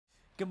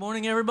Good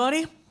morning,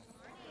 everybody.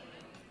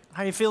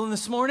 How are you feeling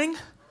this morning?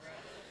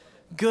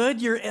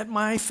 Good. You're at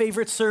my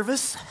favorite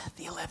service,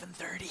 the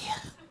 11:30.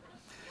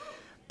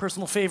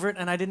 Personal favorite,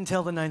 and I didn't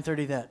tell the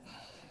 9:30 that.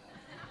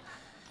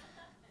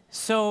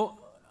 So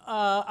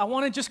I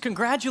want to just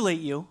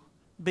congratulate you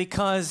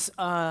because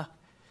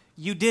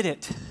you did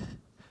it.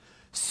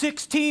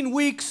 16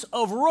 weeks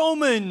of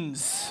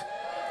Romans.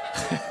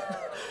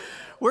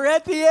 We're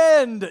at the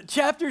end,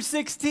 chapter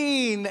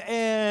 16,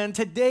 and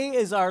today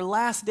is our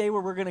last day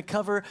where we're going to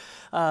cover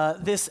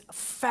this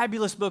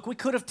fabulous book. We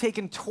could have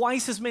taken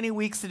twice as many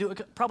weeks to do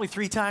it, probably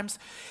 3 times,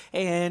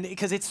 and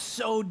because it's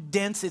so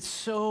dense, it's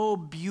so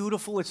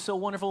beautiful, it's so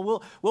wonderful.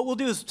 What we'll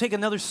do is take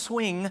another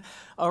swing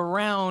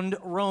around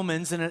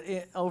Romans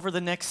and over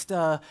the next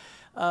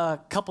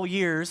couple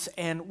years,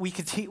 and we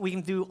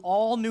can do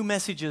all new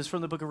messages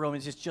from the book of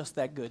Romans. It's just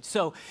that good.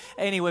 So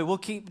anyway, we'll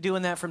keep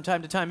doing that from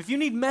time to time. If you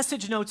need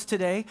message notes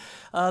today,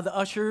 the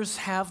ushers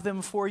have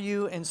them for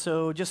you, and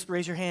so just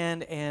raise your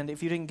hand, and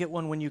if you didn't get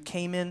one when you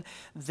came in,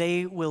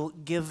 they will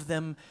give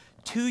them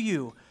to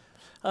you.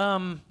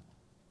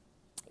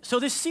 So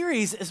this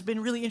series has been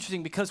really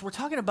interesting because we're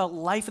talking about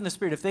life in the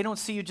Spirit. If they don't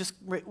see you, just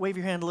wave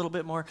your hand a little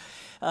bit more,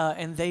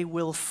 and they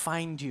will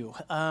find you.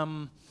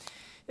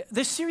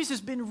 This series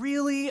has been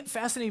really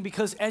fascinating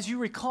because, as you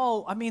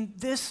recall, I mean,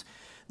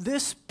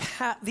 these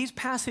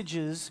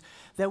passages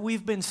that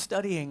we've been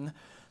studying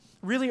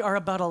really are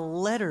about a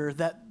letter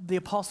that the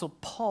Apostle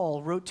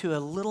Paul wrote to a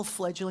little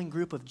fledgling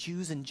group of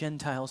Jews and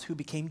Gentiles who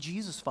became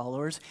Jesus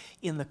followers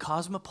in the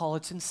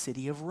cosmopolitan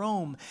city of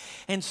Rome.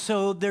 And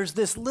so there's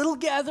this little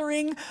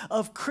gathering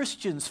of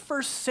Christians,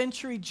 first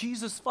century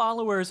Jesus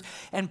followers,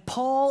 and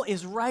Paul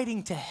is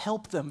writing to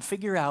help them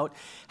figure out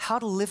how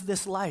to live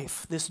this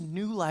life, this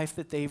new life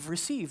that they've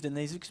received and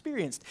they've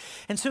experienced.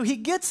 And so he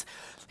gets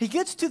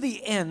to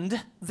the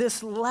end,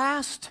 this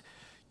last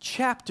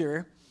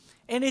chapter,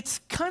 and it's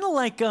kind of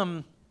like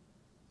the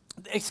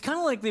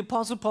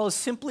Apostle Paul is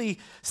simply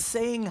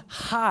saying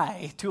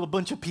hi to a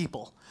bunch of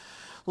people.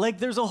 Like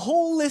there's a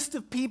whole list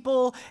of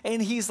people,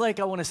 and he's like,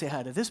 I want to say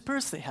hi to this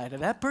person, say hi to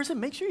that person.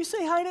 Make sure you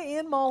say hi to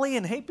Aunt Molly,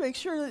 and hey, make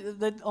sure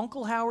that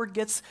Uncle Howard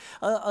gets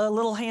a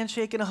little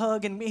handshake and a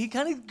hug. And he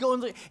kind of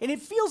goes, and it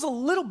feels a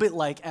little bit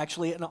like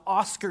actually an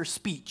Oscar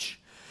speech.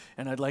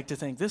 And I'd like to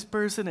thank this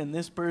person and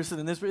this person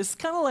and this person. It's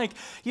kind of like,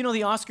 you know,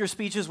 the Oscar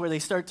speeches where they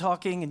start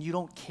talking and you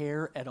don't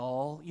care at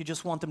all. You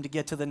just want them to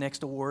get to the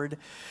next award.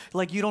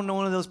 Like you don't know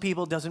one of those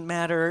people, it doesn't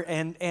matter.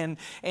 And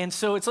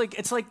so it's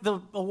like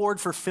the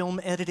award for film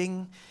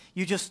editing.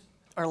 You just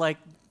are like,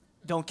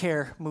 don't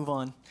care, move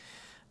on.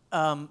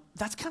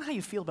 That's kind of how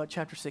you feel about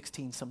chapter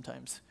 16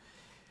 sometimes.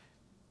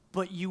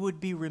 But you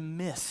would be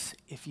remiss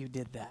if you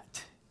did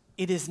that.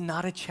 It is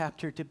not a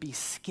chapter to be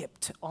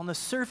skipped. On the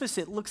surface,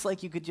 it looks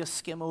like you could just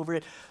skim over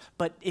it,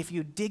 but if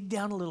you dig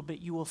down a little bit,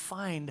 you will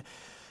find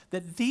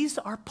that these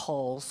are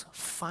Paul's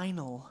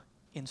final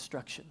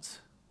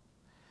instructions.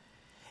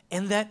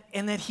 And that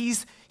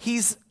he's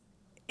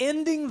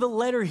ending the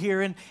letter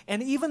here, and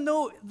even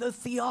though the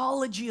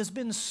theology has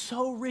been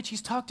so rich,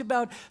 he's talked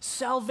about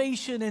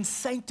salvation and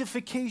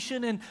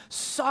sanctification and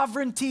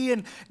sovereignty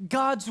and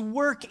God's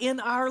work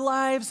in our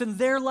lives and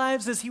their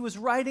lives as he was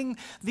writing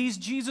these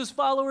Jesus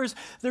followers.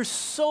 There's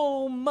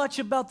so much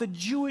about the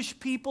Jewish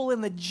people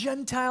and the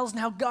Gentiles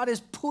and how God is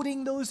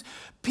putting those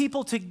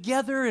people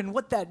together and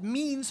what that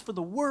means for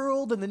the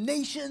world and the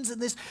nations. And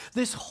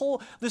this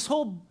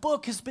whole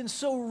book has been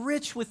so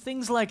rich with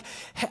things like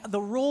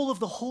the role of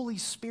the Holy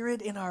Spirit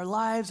in our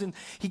lives. And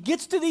he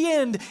gets to the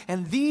end,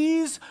 and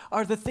these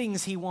are the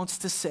things he wants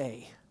to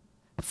say.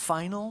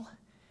 Final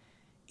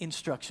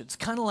instructions.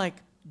 Kind of like,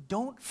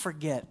 don't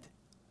forget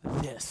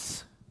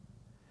this.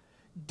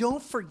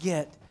 Don't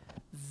forget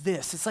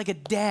this. It's like a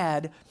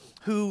dad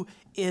who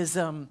is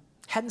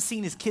hadn't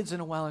seen his kids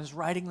in a while and is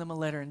writing them a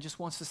letter and just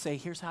wants to say,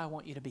 here's how I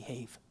want you to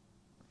behave.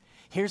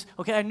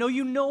 Okay, I know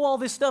you know all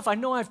this stuff. I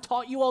know I've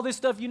taught you all this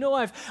stuff. You know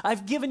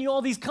I've given you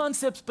all these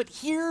concepts, but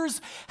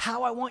here's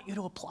how I want you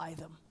to apply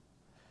them.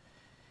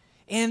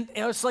 And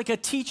it's like a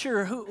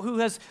teacher who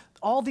has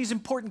all these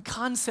important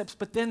concepts,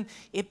 but then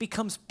it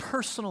becomes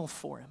personal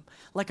for him.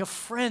 Like a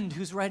friend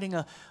who's writing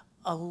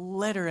a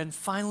letter, and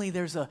finally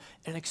there's an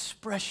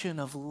expression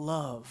of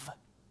love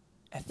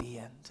at the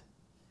end.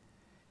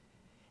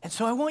 And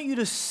so I want you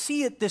to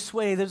see it this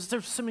way.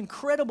 There's some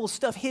incredible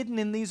stuff hidden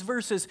in these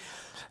verses.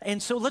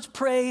 And so let's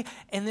pray,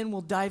 and then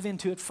we'll dive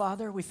into it.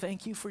 Father, we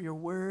thank you for your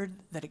word,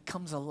 that it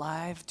comes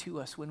alive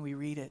to us when we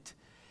read it.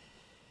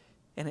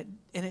 And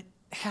it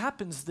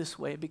happens this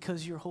way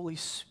because your Holy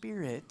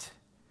Spirit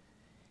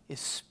is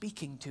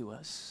speaking to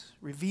us,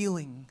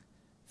 revealing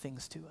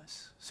things to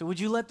us. So would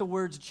you let the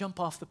words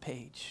jump off the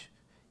page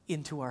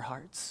into our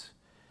hearts?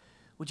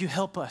 Would you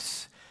help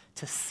us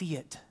to see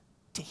it,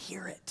 to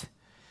hear it,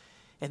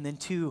 and then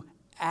to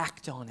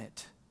act on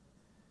it,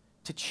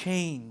 to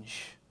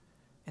change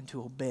and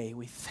to obey?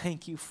 We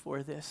thank you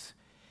for this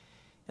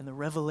and the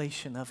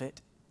revelation of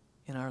it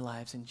in our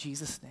lives. In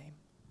Jesus' name,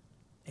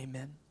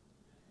 amen.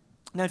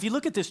 Now, if you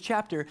look at this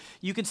chapter,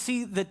 you can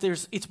see that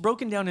it's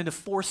broken down into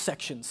 4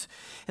 sections.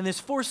 And there's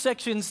 4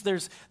 sections.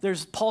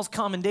 There's Paul's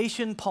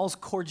commendation, Paul's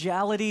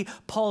cordiality,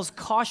 Paul's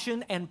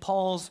caution, and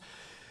Paul's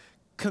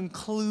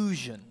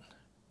conclusion,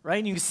 right?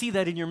 And you can see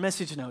that in your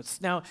message notes.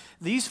 Now,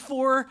 these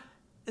four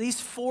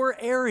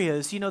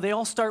areas, they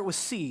all start with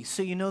C,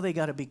 so you know they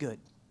got to be good.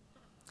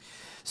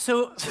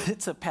 So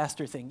it's a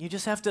pastor thing. You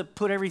just have to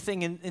put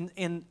everything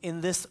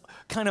in this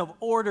kind of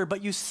order,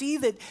 but you see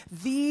that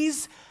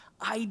these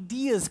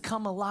ideas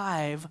come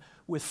alive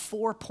with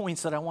 4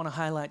 points that I want to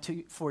highlight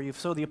for you.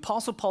 So the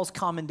Apostle Paul's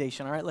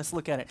commendation. All right, let's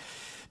look at it.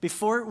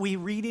 Before we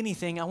read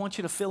anything, I want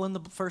you to fill in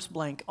the first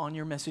blank on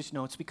your message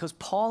notes, because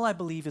Paul, I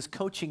believe, is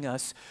coaching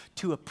us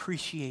to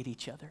appreciate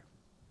each other.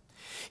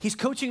 He's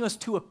coaching us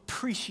to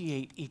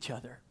appreciate each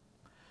other.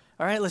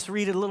 All right, let's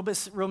read it a little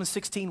bit. Romans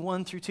 16,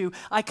 1 through 2.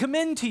 I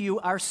commend to you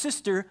our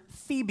sister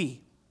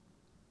Phoebe,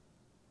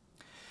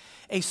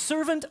 a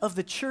servant of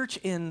the church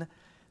in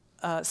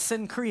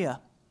Cenchrea.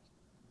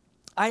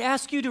 I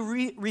ask you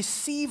to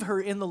receive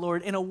her in the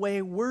Lord in a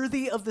way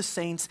worthy of the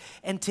saints,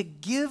 and to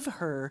give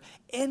her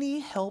any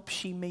help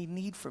she may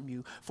need from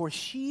you, for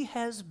she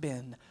has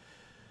been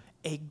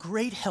a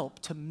great help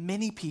to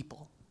many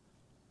people,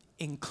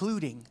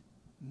 including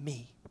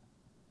me.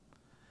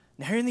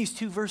 Now, here in these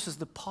 2 verses,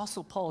 the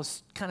Apostle Paul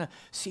is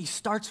he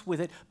starts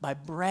with it by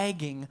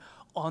bragging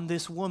on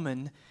this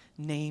woman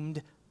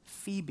named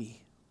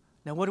Phoebe.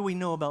 Now, what do we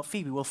know about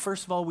Phoebe? Well,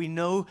 first of all, we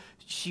know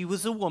she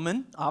was a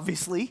woman,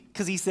 obviously,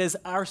 because he says,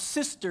 our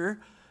sister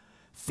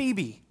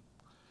Phoebe.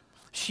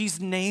 She's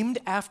named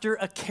after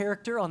a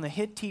character on the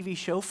hit TV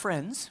show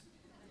Friends.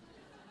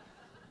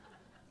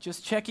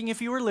 Just checking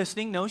if you were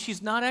listening. No,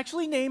 she's not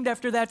actually named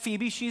after that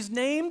Phoebe. She's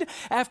named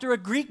after a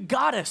Greek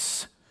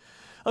goddess.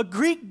 A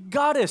Greek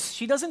goddess.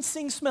 She doesn't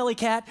sing Smelly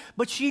Cat,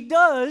 but she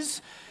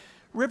does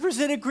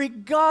represent a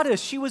Greek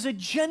goddess. She was a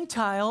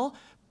Gentile,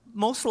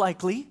 most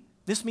likely.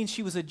 This means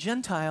she was a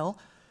Gentile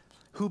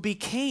who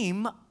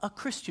became a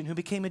Christian, who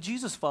became a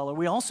Jesus follower.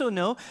 We also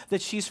know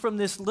that she's from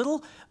this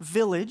little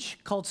village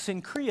called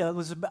Cenchrea,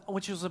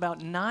 which was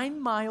about 9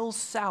 miles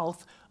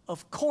south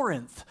of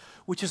Corinth,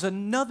 which is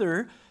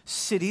another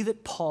city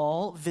that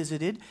Paul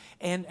visited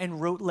and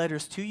wrote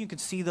letters to. You can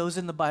see those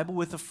in the Bible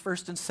with the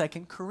 1st and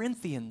 2nd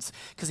Corinthians,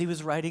 because he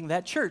was writing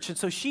that church. And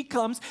so she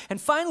comes,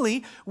 and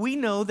finally, we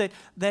know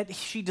that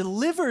she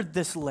delivered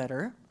this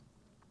letter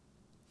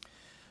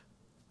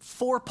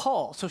for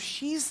Paul. So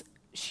she's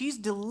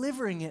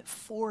delivering it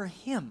for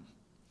him.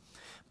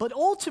 But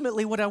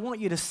ultimately, what I want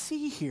you to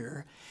see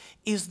here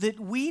is that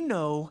we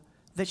know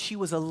that she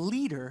was a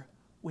leader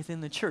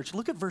within the church.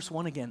 Look at verse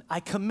 1 again. I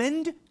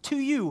commend to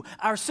you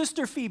our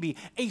sister Phoebe,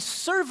 a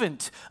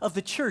servant of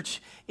the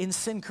church in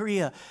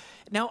Cenchrea.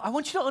 Now, I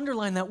want you to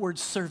underline that word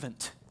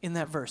servant in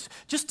that verse.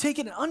 Just take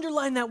it and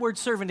underline that word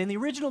servant. In the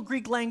original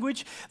Greek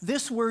language,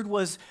 this word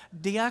was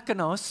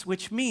diakonos,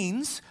 which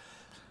means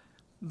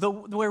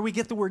where we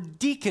get the word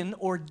deacon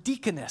or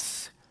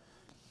deaconess.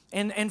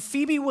 And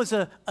Phoebe was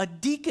a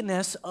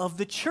deaconess of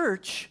the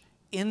church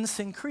in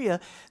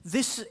Cenchrea.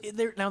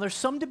 Now, there's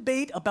some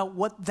debate about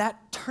what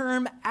that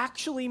term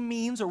actually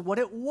means or what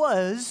it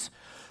was,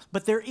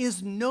 but there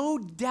is no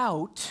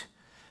doubt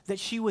that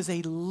she was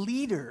a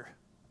leader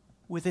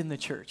within the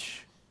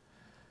church.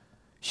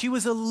 She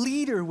was a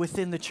leader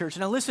within the church.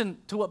 Now listen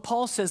to what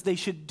Paul says they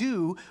should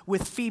do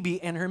with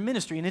Phoebe and her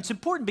ministry. And it's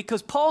important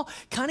because Paul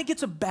kind of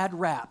gets a bad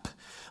rap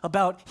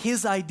about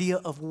his idea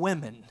of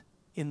women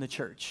in the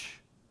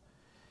church.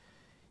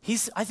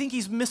 I think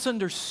he's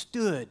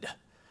misunderstood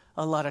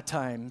a lot of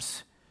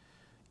times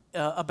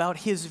about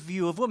his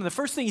view of women. The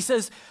first thing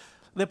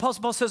the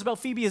Apostle Paul says about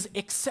Phoebe is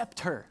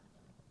accept her.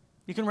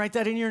 You can write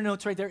that in your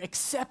notes right there.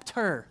 Accept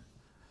her.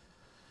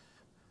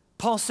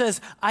 Paul says,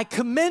 I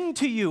commend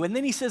to you. And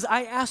then he says,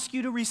 I ask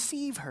you to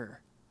receive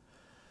her.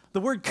 The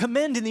word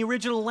commend in the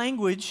original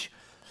language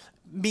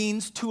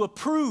means to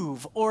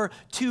approve or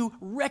to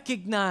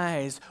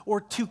recognize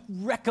or to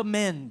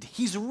recommend.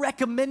 He's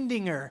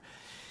recommending her.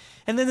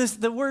 And then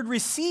the word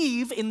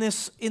receive in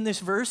this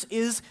verse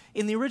is,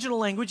 in the original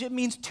language, it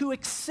means to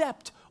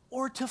accept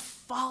or to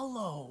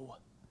follow,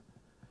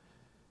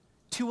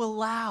 to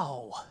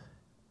allow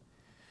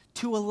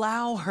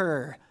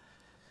her.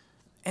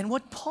 And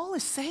what Paul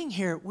is saying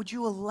here, would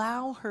you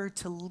allow her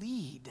to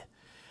lead?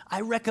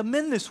 I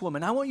recommend this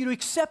woman. I want you to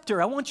accept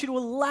her. I want you to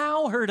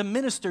allow her to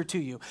minister to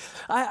you.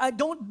 I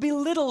don't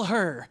belittle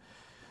her.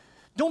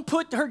 Don't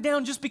put her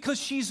down just because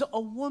she's a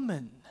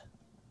woman.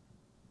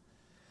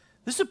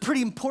 This is a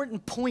pretty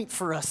important point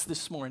for us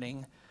this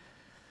morning,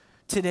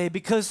 today,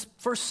 because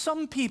for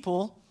some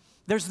people,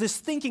 there's this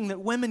thinking that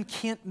women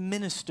can't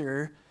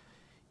minister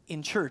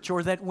in church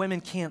or that women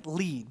can't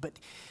lead. But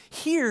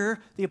here,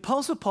 the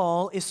Apostle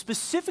Paul is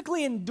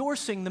specifically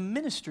endorsing the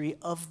ministry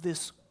of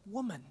this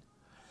woman.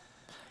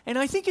 And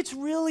I think it's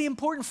really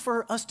important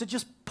for us to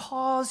just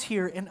pause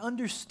here and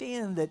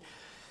understand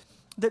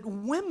that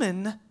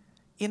women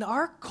in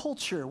our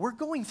culture, we're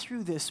going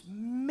through this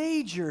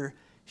major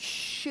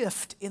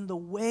shift in the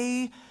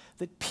way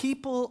that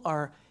people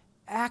are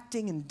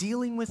acting and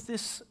dealing with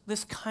this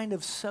kind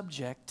of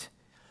subject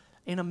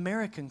in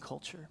American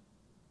culture.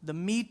 The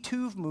Me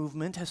Too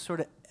movement has sort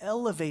of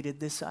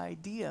elevated this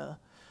idea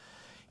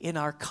in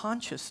our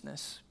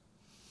consciousness.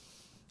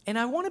 And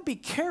I want to be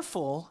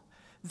careful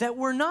that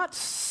we're not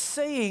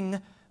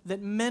saying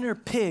that men are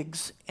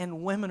pigs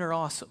and women are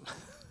awesome,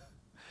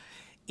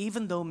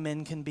 even though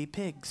men can be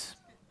pigs.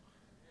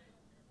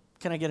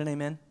 Can I get an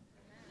amen?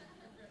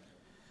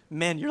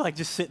 Men, you're like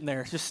just sitting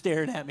there, just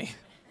staring at me.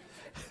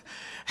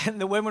 And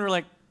the women are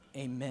like,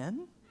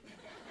 amen?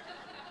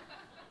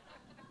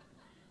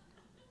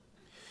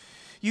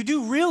 You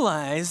do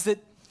realize that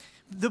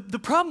the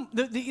problem,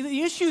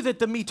 the issue that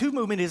the Me Too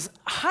movement is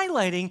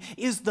highlighting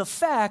is the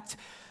fact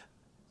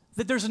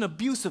that there's an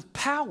abuse of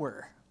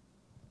power.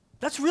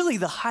 That's really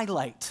the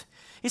highlight.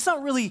 It's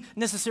not really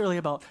necessarily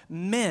about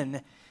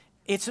men.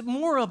 It's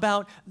more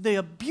about the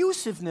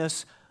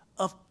abusiveness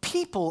of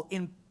people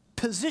in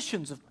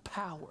positions of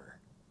power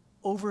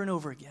over and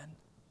over again.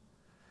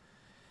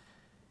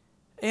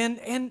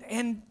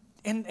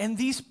 And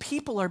these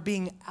people are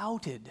being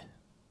outed.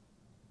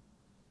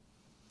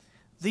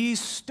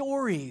 These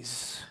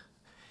stories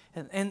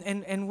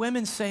and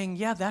women saying,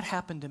 yeah, that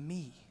happened to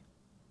me.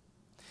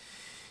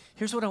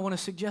 Here's what I want to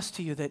suggest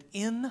to you, that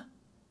in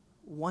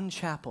One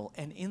Chapel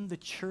and in the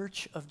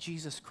Church of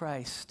Jesus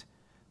Christ,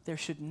 there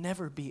should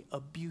never be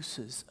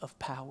abuses of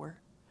power,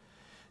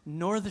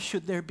 nor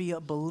should there be a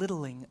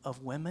belittling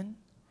of women,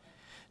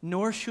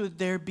 nor should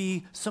there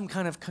be some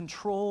kind of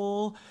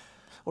control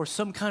or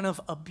some kind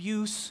of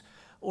abuse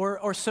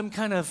or some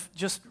kind of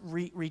just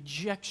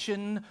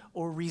rejection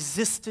or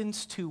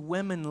resistance to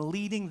women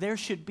leading. There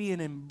should be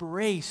an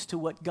embrace to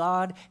what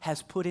God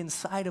has put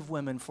inside of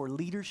women for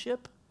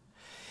leadership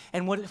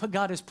and what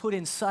God has put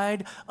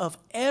inside of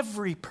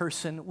every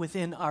person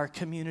within our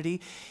community,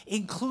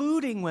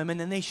 including women,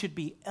 and they should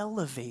be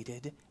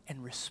elevated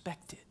and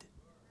respected.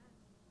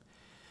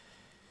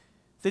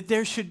 That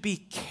there should be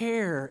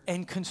care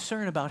and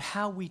concern about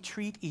how we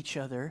treat each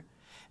other.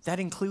 That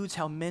includes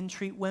how men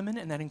treat women,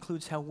 and that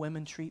includes how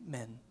women treat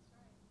men.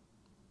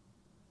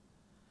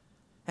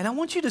 And I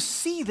want you to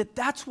see that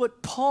that's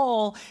what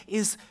Paul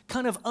is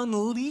kind of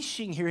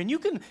unleashing here. And you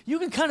can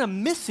kind of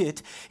miss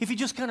it if you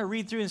just kind of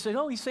read through and say,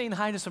 oh, he's saying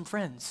hi to some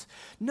friends.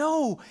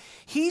 No,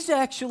 he's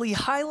actually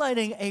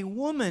highlighting a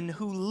woman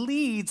who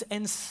leads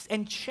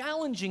and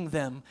challenging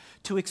them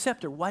to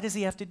accept her. Why does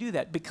he have to do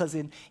that? Because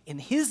in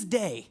his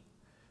day,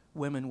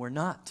 women were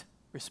not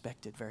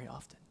respected very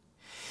often.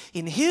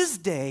 In his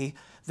day,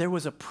 there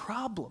was a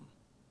problem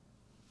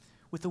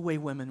with the way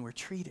women were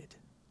treated.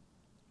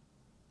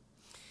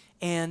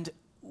 And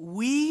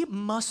we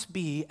must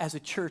be, as a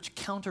church,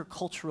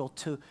 countercultural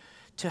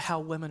to how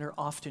women are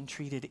often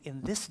treated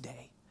in this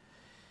day,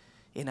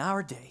 in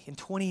our day, in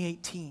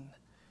 2018.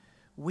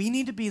 We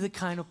need to be the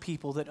kind of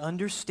people that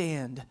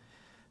understand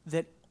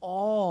that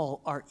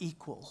all are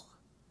equal,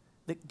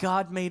 that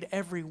God made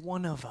every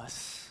one of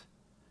us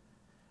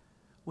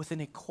with an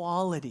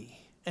equality,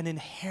 an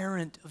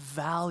inherent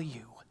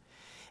value.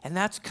 And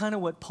that's kind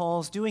of what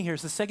Paul's doing here.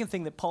 So the second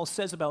thing that Paul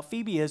says about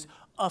Phoebe is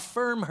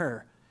affirm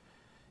her.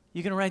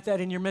 You can write that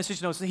in your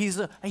message notes. He's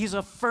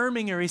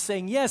affirming her. He's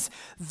saying, yes,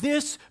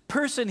 this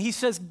person, he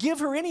says, give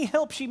her any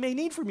help she may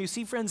need from you.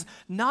 See, friends,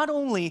 not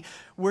only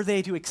were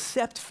they to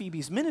accept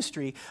Phoebe's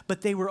ministry,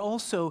 but they were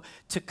also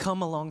to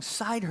come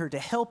alongside her, to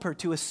help her,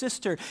 to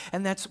assist her.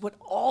 And that's what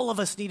all of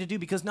us need to do,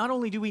 because not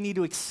only do we need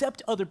to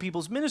accept other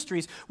people's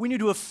ministries, we need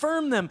to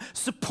affirm them,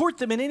 support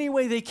them in any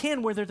way they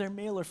can, whether they're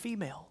male or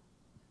female.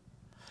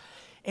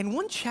 And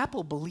One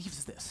Chapel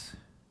believes this.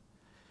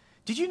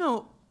 Did you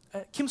know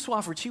Kim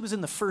Swafford, she was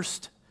in the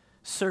first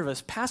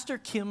service. Pastor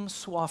Kim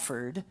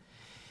Swafford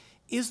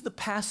is the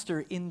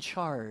pastor in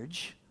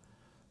charge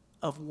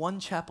of One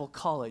Chapel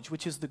College,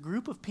 which is the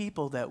group of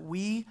people that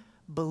we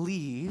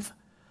believe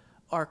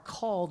are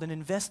called and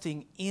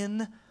investing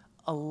in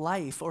a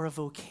life or a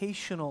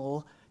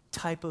vocational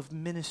type of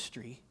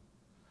ministry.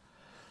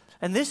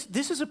 And this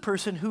is a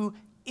person who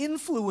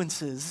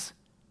influences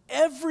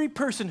every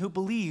person who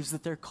believes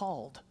that they're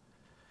called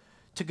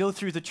to go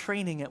through the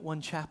training at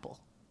One Chapel.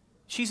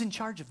 She's in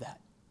charge of that.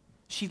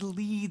 She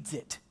leads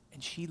it,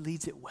 and she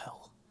leads it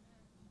well.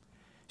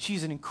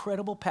 She's an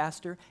incredible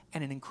pastor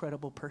and an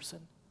incredible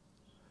person.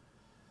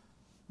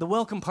 The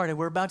welcome party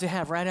we're about to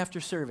have right after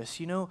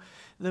service, you know,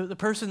 the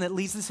person that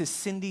leads this is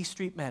Cindy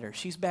Streetmatter.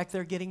 She's back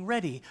there getting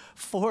ready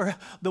for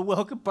the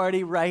welcome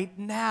party right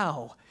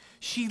now.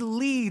 She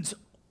leads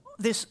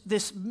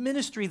this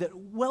ministry that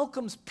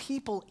welcomes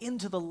people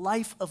into the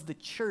life of the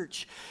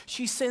church.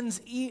 She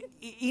sends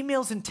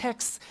emails and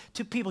texts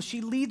to people.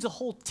 She leads a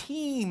whole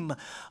team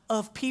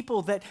of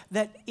people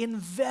that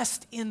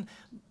invest in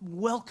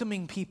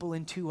welcoming people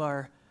into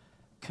our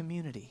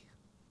community.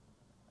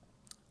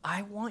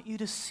 I want you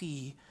to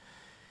see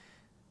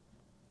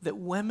that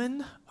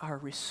women are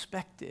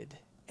respected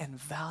and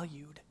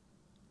valued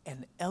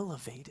and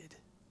elevated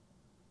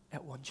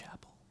at One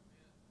Chapel.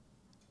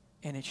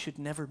 And it should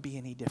never be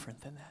any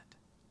different than that.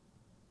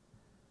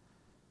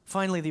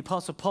 Finally, the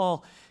Apostle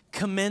Paul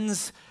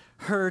commends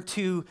her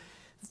to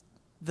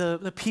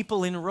the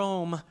people in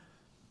Rome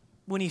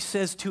when he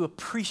says to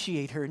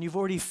appreciate her. And you've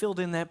already filled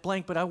in that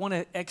blank, but I want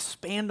to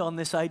expand on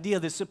this idea,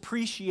 this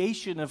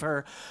appreciation of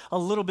her a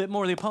little bit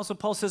more. The Apostle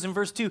Paul says in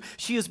verse 2,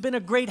 she has been a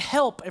great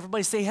help.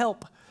 Everybody say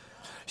help.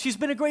 She's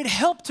been a great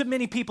help to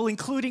many people,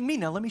 including me.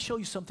 Now, let me show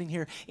you something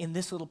here in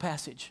this little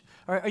passage.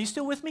 All right, are you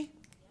still with me?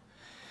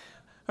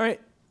 All right,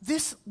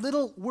 this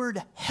little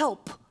word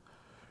help,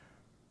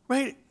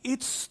 right?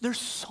 There's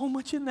so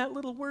much in that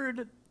little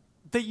word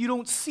that you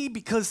don't see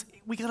because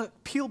we got to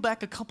peel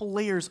back a couple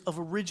layers of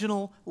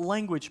original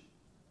language.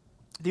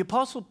 The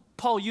Apostle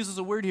Paul uses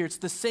a word here. It's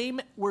the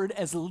same word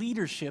as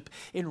leadership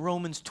in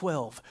Romans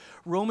 12.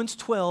 Romans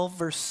 12,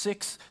 verse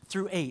 6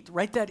 through 8.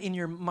 Write that in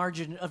your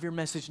margin of your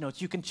message notes.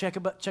 You can check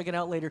it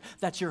out later.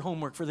 That's your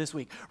homework for this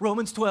week.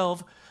 Romans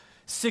 12,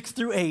 6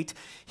 through 8,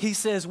 he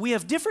says, we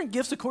have different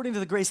gifts according to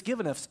the grace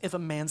given us. If a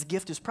man's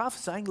gift is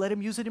prophesying, let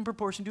him use it in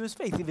proportion to his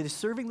faith. If it is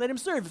serving, let him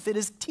serve. If it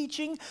is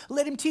teaching,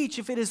 let him teach.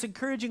 If it is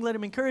encouraging, let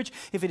him encourage.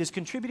 If it is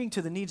contributing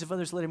to the needs of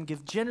others, let him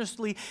give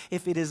generously.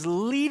 If it is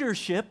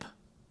leadership,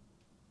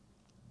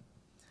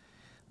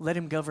 let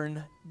him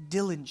govern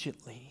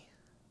diligently.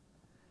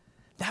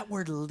 That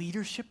word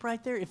leadership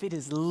right there, if it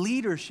is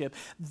leadership,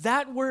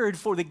 that word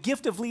for the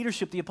gift of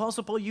leadership the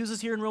Apostle Paul uses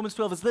here in Romans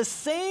 12 is the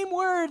same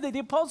word that the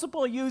Apostle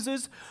Paul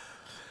uses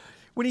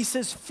when he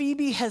says,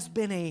 Phoebe has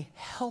been a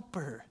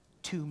helper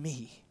to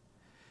me.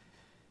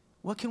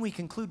 What can we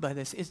conclude by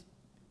this? Is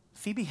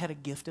Phoebe had a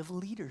gift of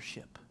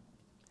leadership,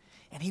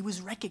 and he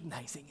was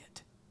recognizing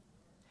it.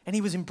 And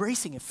he was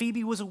embracing it.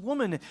 Phoebe was a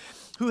woman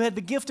who had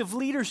the gift of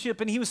leadership,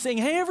 and he was saying,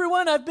 hey,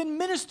 everyone, I've been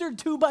ministered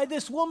to by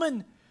this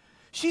woman.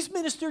 She's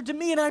ministered to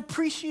me, and I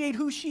appreciate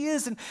who she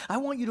is, and I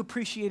want you to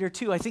appreciate her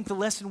too. I think the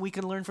lesson we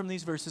can learn from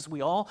these verses,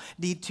 we all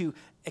need to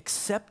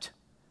accept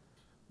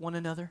one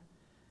another.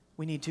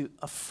 We need to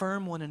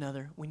affirm one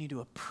another. We need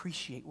to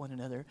appreciate one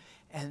another.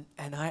 And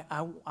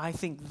I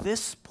think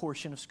this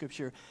portion of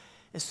Scripture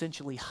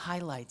essentially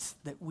highlights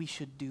that we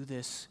should do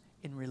this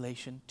in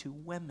relation to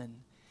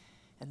women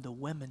and the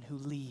women who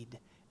lead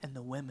and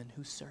the women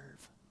who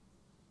serve.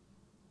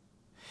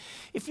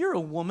 If you're a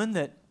woman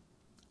that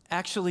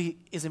actually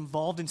is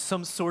involved in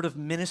some sort of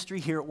ministry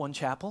here at One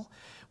Chapel,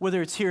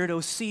 whether it's here at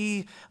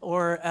OC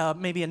or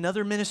maybe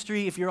another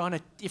ministry, if you're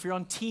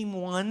on Team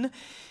One,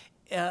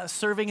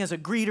 serving as a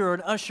greeter or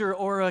an usher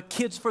or a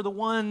Kids for the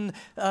One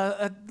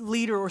a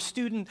leader or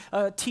student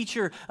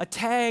teacher, a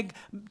tag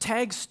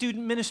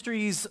student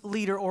ministries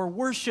leader or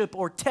worship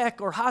or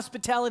tech or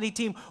hospitality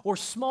team or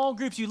small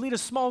groups, you lead a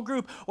small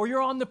group or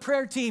you're on the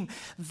prayer team,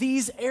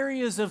 these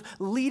areas of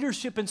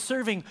leadership and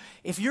serving,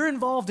 if you're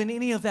involved in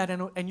any of that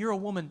and you're a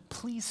woman,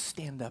 please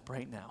stand up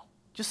right now.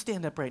 Just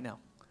stand up right now.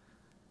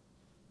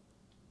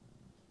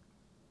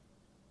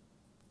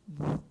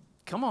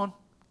 Come on,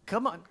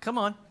 come on, come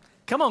on.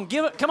 Come on,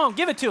 give it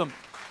to him.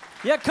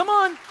 Yeah, come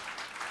on,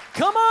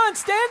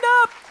 stand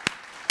up.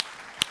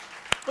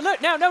 Well,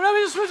 look, now,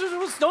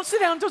 don't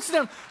sit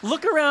down.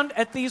 Look around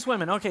at these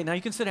women. Okay, now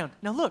you can sit down.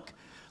 Now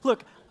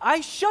look,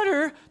 I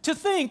shudder to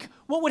think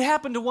what would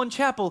happen to One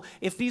Chapel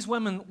if these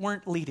women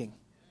weren't leading.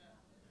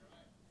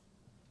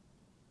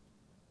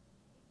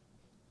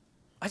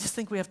 I just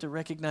think we have to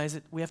recognize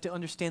it. We have to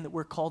understand that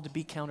we're called to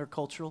be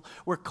countercultural.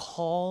 We're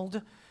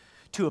called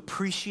to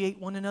appreciate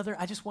one another.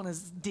 I just want to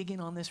dig in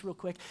on this real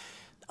quick.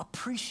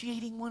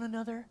 Appreciating one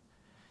another.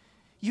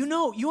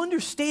 You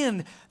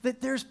understand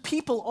that there's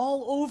people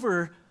all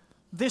over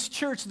this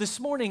church this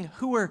morning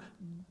who are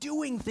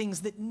doing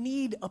things that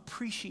need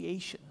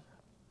appreciation.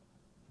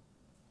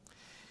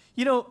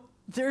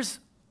 There's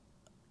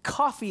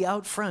coffee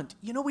out front.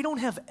 We don't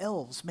have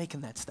elves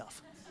making that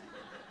stuff.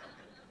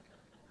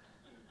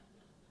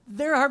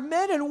 There are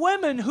men and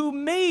women who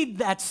made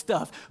that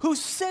stuff, who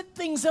set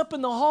things up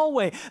in the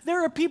hallway.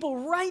 There are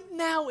people right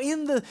now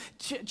in the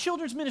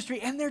children's ministry,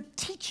 and they're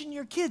teaching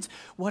your kids.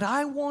 What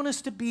I want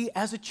us to be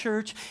as a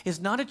church is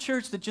not a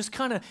church that just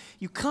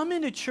you come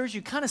into church,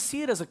 you kind of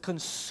see it as a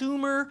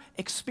consumer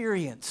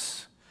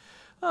experience.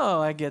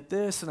 Oh, I get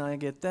this and I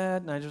get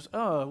that, and it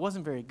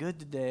wasn't very good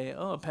today.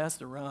 Oh,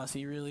 Pastor Ross,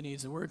 he really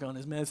needs to work on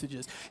his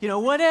messages.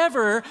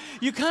 Whatever.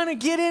 You kind of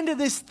get into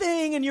this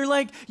thing, and you're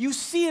like, you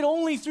see it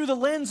only through the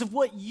lens of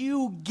what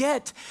you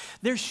get.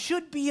 There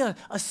should be a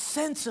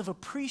sense of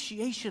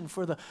appreciation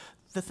for the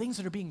things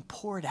that are being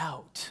poured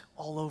out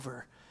all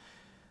over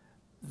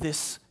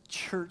this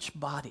church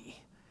body.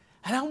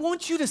 And I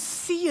want you to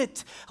see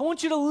it. I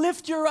want you to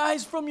lift your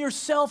eyes from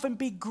yourself and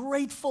be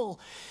grateful.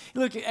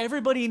 Look,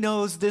 everybody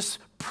knows this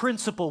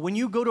principle. When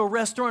you go to a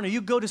restaurant or you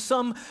go to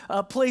some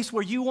place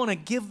where you want to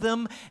give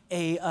them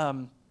a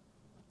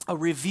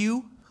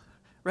review,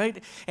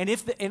 right? And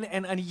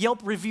and Yelp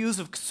reviews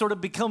have sort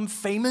of become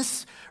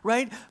famous,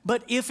 right?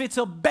 But if it's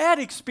a bad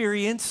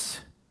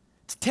experience,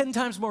 it's 10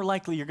 times more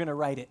likely you're going to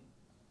write it.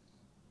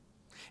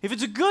 If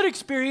it's a good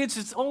experience,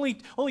 it's only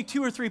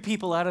 2 or 3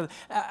 people out of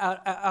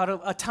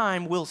a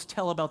time will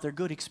tell about their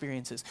good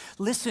experiences.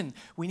 Listen,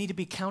 we need to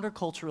be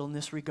countercultural in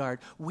this regard.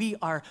 We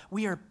are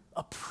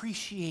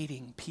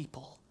appreciating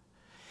people.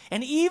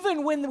 And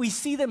even when we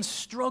see them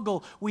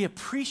struggle, we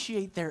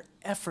appreciate their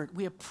effort.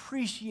 We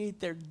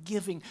appreciate their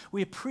giving.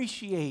 We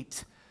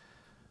appreciate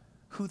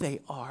who they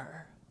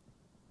are.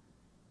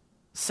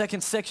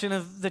 Second section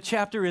of the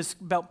chapter is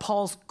about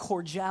Paul's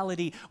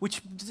cordiality,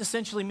 which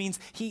essentially means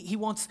he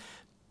wants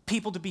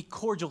people to be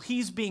cordial.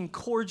 He's being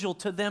cordial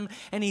to them,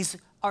 and he's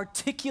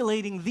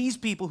articulating these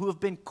people who have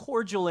been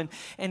cordial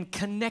and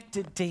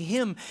connected to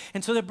him.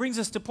 And so that brings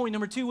us to point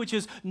number 2, which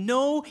is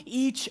know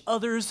each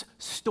other's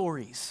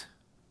stories.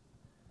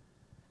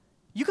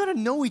 You got to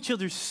know each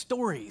other's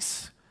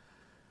stories.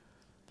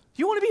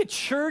 You want to be a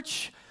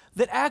church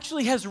that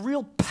actually has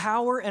real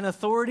power and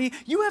authority?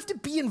 You have to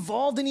be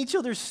involved in each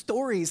other's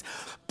stories.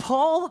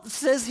 Paul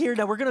says here,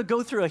 now we're going to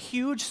go through a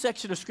huge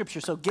section of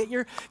Scripture, so get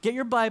your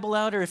Bible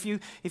out, or if you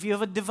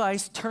have a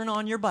device, turn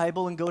on your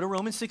Bible and go to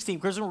Romans 16,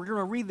 because we're going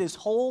to read this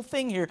whole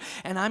thing here,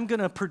 and I'm going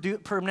to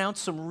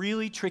pronounce some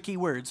really tricky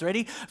words.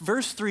 Ready?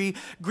 Verse 3,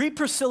 greet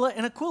Priscilla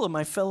and Aquila,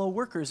 my fellow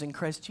workers in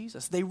Christ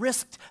Jesus. They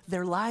risked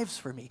their lives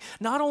for me.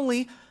 Not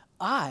only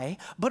I,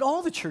 but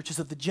all the churches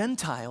of the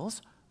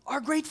Gentiles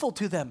are grateful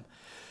to them.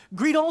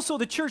 Greet also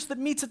the church that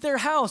meets at their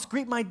house.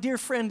 Greet my dear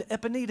friend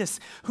Epaenetus,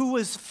 who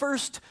was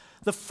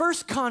the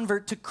first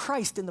convert to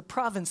Christ in the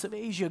province of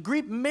Asia.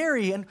 Greet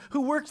Mary,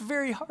 who worked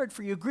very hard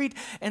for you. Greet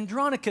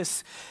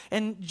Andronicus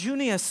and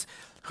Junius,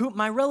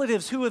 my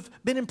relatives who have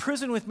been in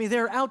prison with me. They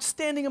are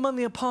outstanding among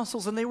the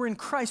apostles, and they were in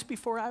Christ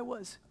before I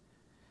was.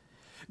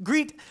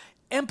 Greet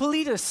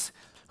Ampliatus,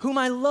 whom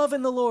I love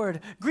in the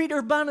Lord. Greet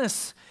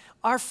Urbanus,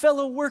 our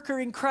fellow worker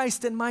in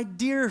Christ, and my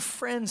dear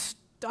friend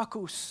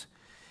Stachys.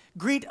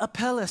 Greet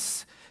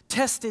Apelles,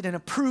 tested and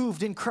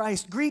approved in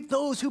Christ. Greet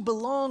those who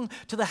belong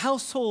to the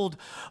household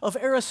of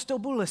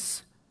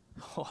Aristobulus.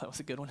 Oh, that was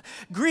a good one.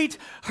 Greet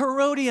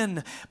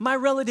Herodion, my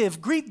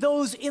relative. Greet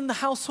those in the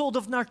household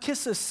of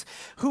Narcissus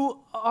who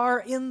are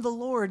in the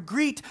Lord.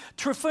 Greet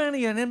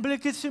Tryphonian and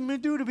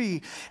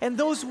Blicimedubi, and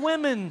those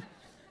women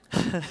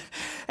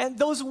and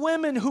those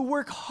women who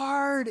work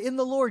hard in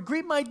the Lord.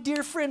 Greet my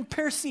dear friend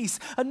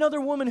Persis,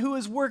 another woman who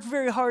has worked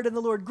very hard in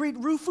the Lord. Greet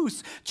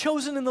Rufus,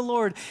 chosen in the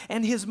Lord,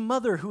 and his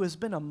mother, who has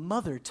been a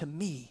mother to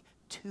me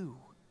too.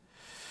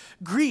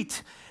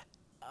 Greet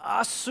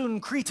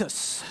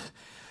Asyncritus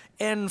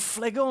and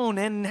Phlegon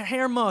and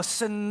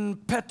Hermas and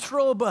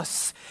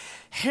Patrobas,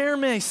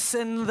 Hermes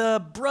and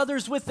the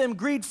brothers with them.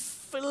 Greet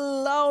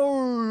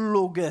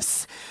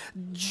Philologus,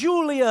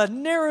 Julia,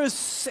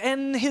 Nereus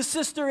and his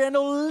sister, and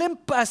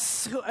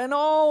Olympus, and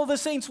all the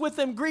saints with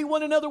them. Greet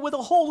one another with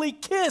a holy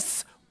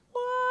kiss.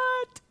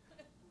 What?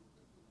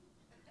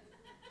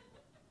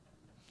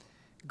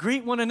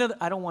 Greet one another.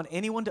 I don't want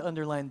anyone to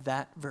underline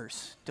that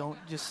verse. Don't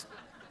just...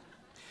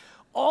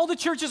 All the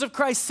churches of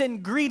Christ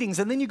send greetings.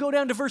 And then you go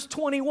down to verse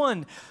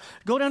 21.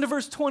 Go down to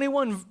verse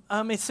 21.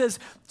 It says,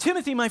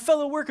 Timothy, my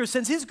fellow worker,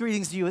 sends his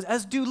greetings to you,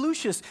 as do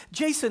Lucius,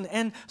 Jason,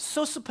 and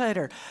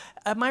Sosipater.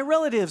 My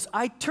relatives,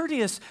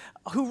 Tertius,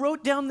 who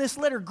wrote down this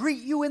letter,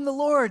 greet you in the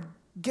Lord.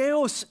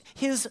 Gaius,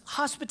 his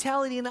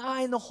hospitality, and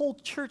I and the whole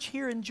church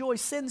here in Joy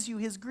sends you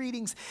his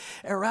greetings.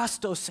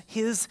 Erastus,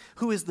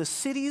 who is the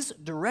city's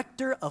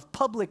director of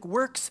public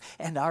works,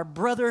 and our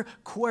brother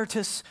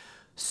Quartus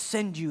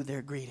send you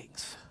their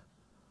greetings.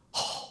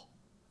 Oh,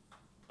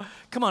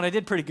 come on, I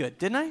did pretty good,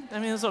 didn't I? I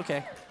mean, it was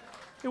okay.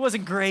 It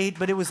wasn't great,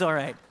 but it was all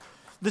right.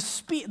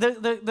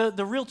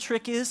 The real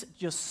trick is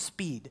just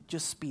speed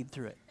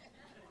through it.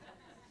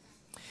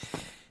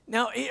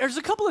 Now, there's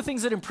a couple of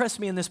things that impressed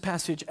me in this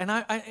passage, and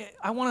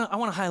I want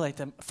to highlight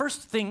them.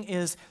 First thing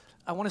is,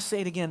 I want to say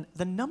it again,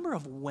 the number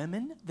of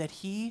women that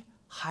he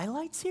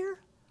highlights here,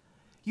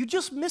 you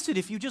just miss it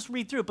if you just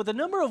read through it, but the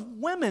number of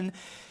women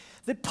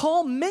that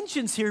Paul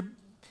mentions here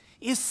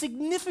is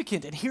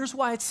significant, and here's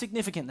why it's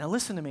significant. Now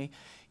listen to me.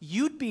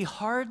 You'd be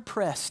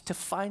hard-pressed to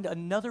find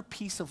another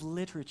piece of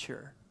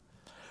literature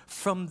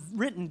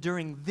written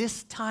during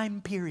this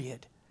time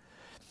period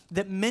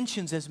that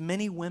mentions as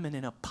many women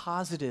in a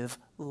positive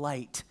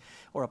light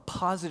or a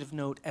positive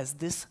note as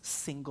this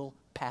single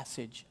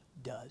passage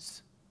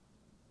does.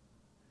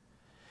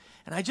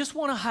 And I just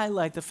want to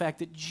highlight the fact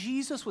that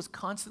Jesus was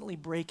constantly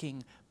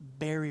breaking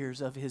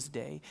barriers of his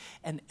day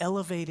and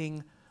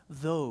elevating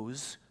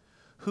those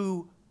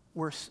who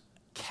were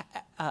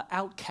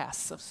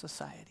outcasts of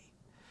society.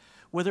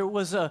 Whether it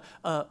was a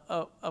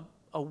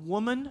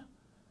woman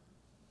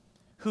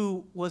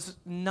who was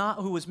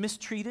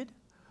mistreated,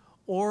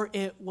 or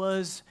it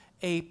was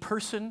a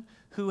person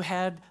who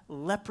had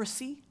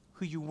leprosy,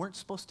 who you weren't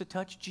supposed to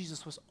touch,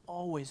 Jesus was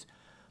always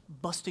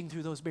busting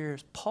through those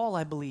barriers. Paul,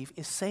 I believe,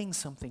 is saying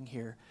something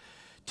here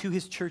to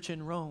his church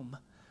in Rome.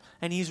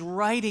 And he's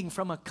writing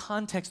from a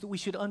context that we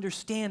should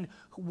understand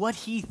what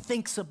he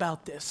thinks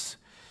about this.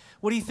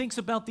 What he thinks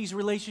about these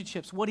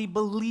relationships, what he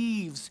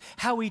believes,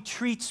 how he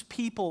treats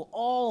people,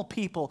 all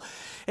people.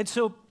 And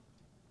so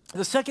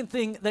the second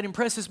thing that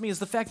impresses me is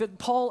the fact that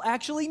Paul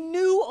actually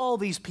knew all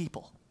these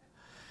people.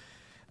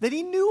 That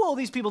he knew all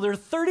these people. There are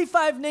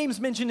 35 names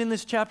mentioned in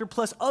this chapter,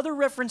 plus other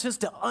references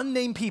to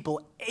unnamed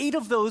people. 8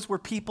 of those were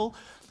people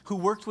who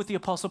worked with the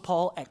Apostle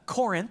Paul at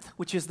Corinth,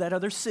 which is that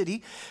other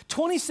city.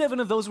 27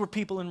 of those were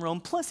people in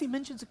Rome, plus he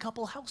mentions a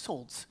couple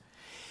households.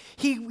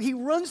 He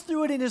runs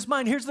through it in his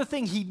mind. Here's the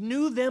thing, he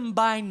knew them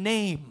by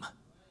name,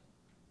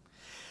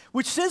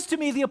 which says to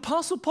me the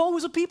Apostle Paul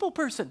was a people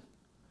person.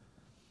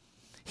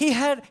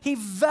 He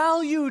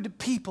valued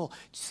people.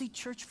 See,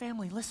 church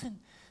family, listen,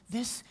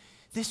 this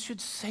should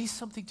say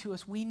something to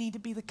us. We need to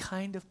be the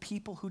kind of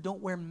people who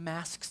don't wear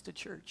masks to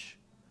church.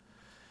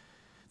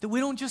 That we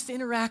don't just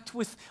interact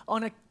with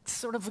on a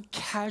sort of a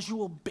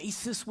casual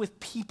basis with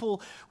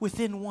people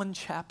within one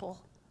chapel.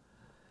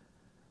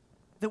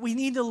 That we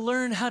need to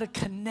learn how to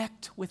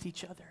connect with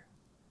each other.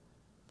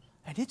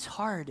 And it's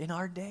hard in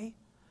our day.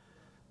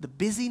 The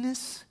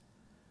busyness,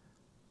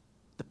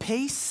 the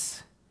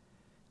pace.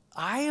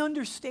 I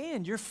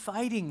understand you're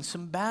fighting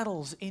some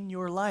battles in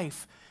your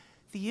life.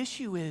 The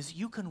issue is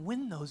you can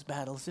win those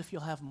battles if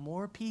you'll have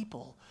more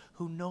people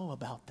who know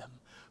about them,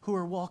 who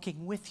are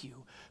walking with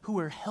you, who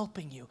are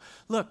helping you.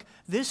 Look,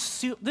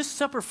 this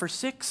Supper for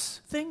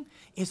Six thing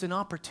is an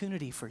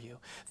opportunity for you.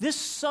 This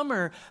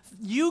summer,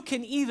 you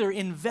can either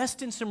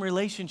invest in some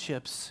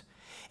relationships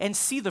and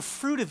see the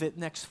fruit of it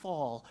next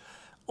fall,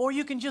 or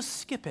you can just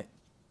skip it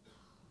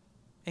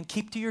and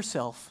keep to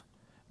yourself,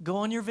 go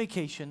on your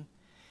vacation,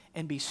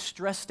 and be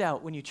stressed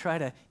out when you try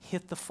to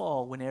hit the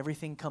fall when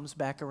everything comes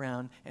back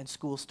around and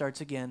school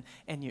starts again.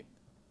 And do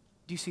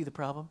you see the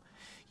problem?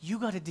 You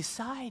got to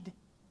decide.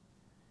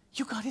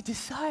 You got to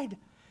decide.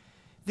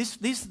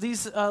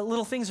 These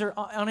little things are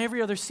on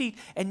every other seat,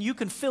 and you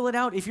can fill it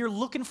out if you're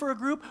looking for a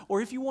group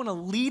or if you want to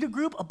lead a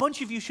group. A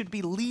bunch of you should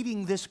be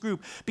leading this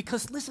group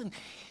because, listen,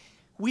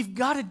 we've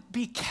got to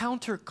be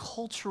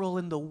countercultural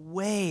in the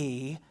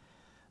way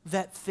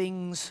that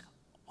things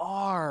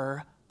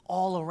are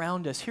all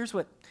around us. Here's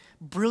what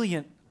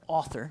brilliant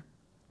author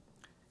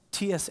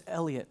T.S.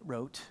 Eliot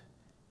wrote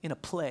in a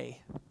play.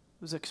 It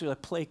was actually a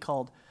play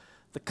called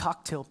The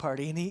Cocktail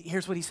Party. And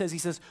here's what he says. He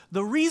says,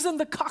 the reason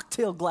the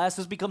cocktail glass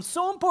has become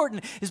so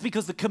important is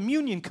because the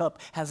communion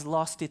cup has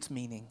lost its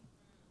meaning.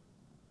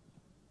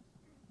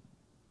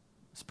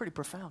 It's pretty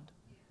profound.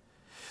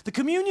 The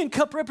communion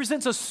cup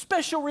represents a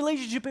special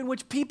relationship in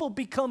which people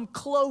become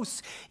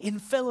close in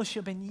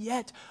fellowship and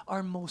yet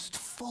are most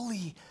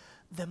fully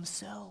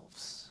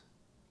themselves.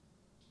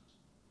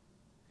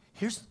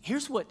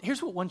 Here's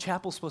what One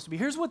Chapel is supposed to be.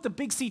 Here's what the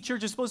Big C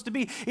Church is supposed to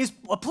be, is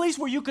a place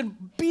where you can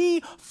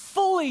be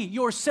fully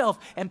yourself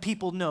and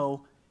people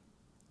know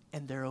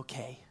and they're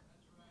okay.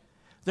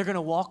 They're going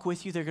to walk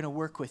with you. They're going to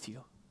work with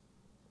you.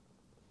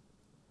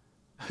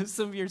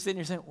 Some of you are sitting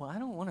here saying, well, I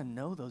don't want to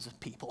know those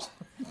people.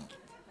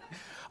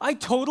 I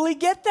totally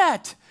get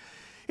that.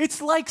 It's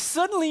like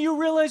suddenly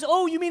you realize,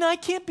 oh, you mean I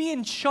can't be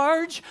in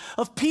charge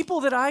of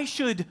people that I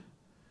should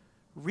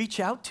reach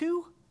out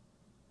to?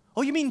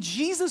 Oh, you mean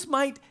Jesus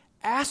might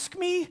ask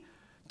me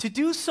to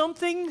do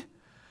something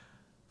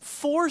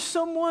for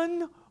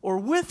someone or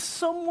with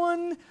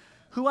someone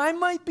who I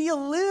might be a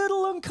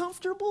little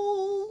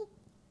uncomfortable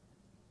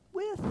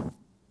with?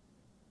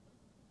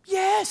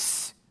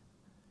 Yes.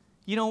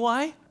 You know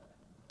why?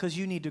 Because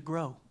you need to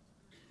grow.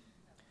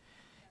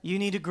 You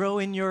need to grow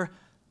in your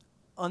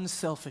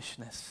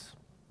unselfishness.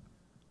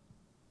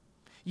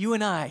 You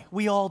and I,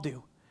 we all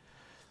do.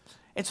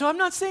 And so I'm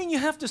not saying you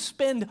have to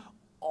spend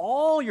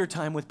all your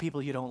time with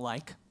people you don't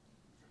like.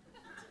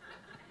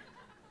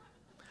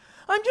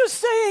 I'm just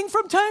saying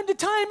from time to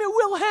time it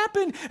will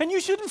happen, and you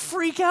shouldn't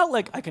freak out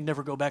like, I can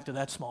never go back to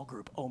that small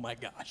group. Oh my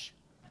gosh.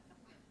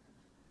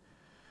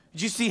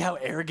 Did you see how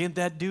arrogant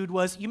that dude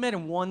was? You met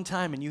him one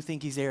time and you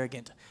think he's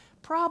arrogant.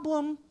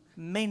 Problem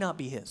may not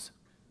be his.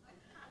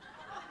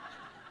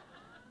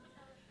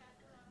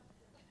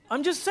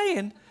 I'm just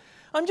saying,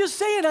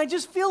 I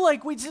just feel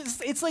like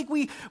it's like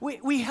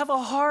we have a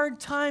hard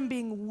time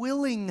being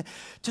willing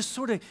to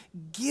sort of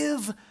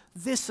give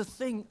this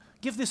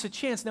a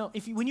chance. Now,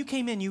 when you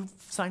came in, you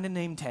signed a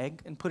name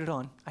tag and put it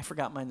on. I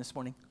forgot mine this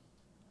morning.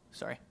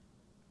 Sorry.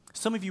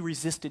 Some of you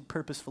resisted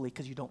purposefully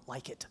because you don't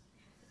like it.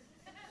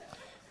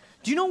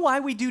 Do you know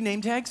why we do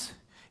name tags?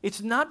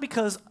 It's not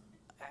because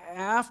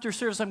after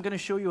service I'm going to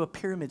show you a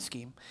pyramid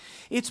scheme.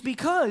 It's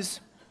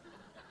because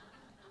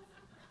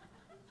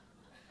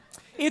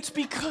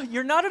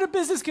you're not at a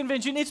business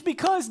convention. It's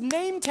because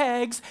name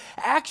tags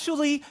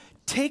actually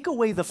take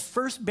away the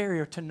first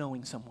barrier to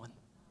knowing someone.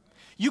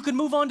 You can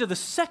move on to the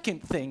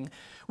second thing,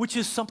 which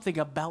is something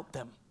about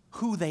them,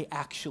 who they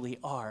actually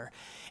are.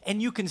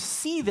 And you can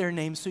see their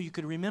name so you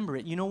can remember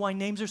it. You know why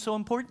names are so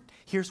important?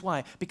 Here's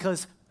why.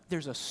 Because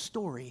there's a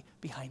story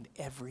behind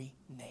every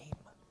name.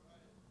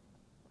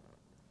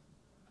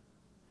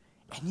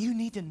 And you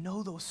need to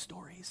know those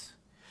stories.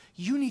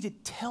 You need to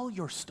tell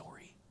your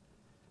story.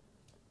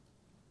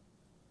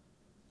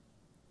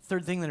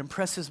 Third thing that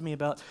impresses me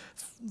about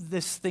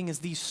this thing is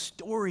these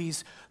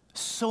stories.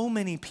 So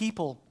many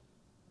people,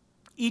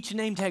 each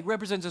name tag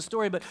represents a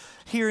story, but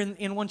here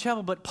in One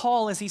Chapel, but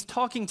Paul, as he's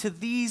talking to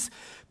these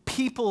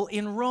people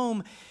in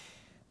Rome,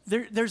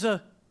 there's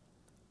a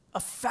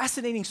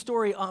fascinating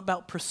story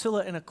about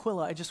Priscilla and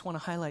Aquila I just want to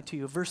highlight to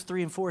you. Verse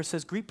 3 and 4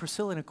 says, greet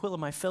Priscilla and Aquila,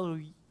 my fellow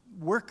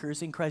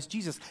workers in Christ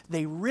Jesus.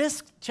 They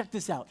risked, check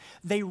this out,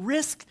 they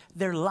risked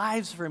their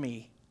lives for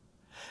me.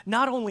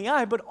 Not only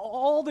I, but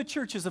all the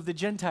churches of the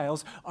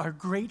Gentiles are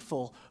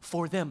grateful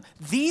for them.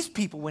 These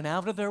people went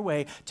out of their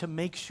way to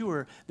make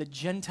sure that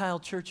Gentile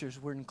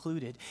churches were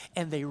included,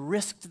 and they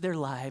risked their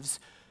lives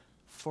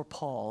for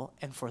Paul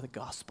and for the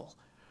gospel.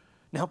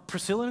 Now,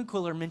 Priscilla and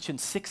Aquila are mentioned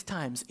 6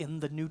 times in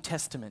the New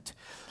Testament.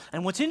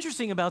 And what's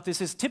interesting about this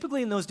is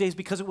typically in those days,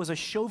 because it was a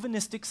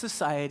chauvinistic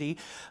society,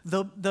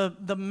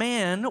 the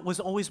man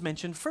was always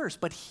mentioned first.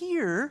 But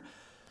here,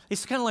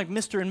 it's kind of like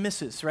Mr. and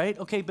Mrs., right?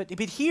 Okay, but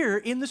here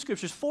in the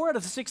scriptures, 4 out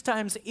of the 6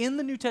 times in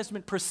the New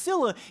Testament,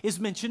 Priscilla is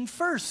mentioned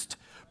first.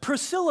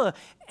 Priscilla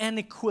and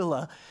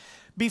Aquila.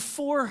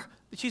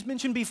 She's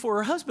mentioned before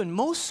her husband.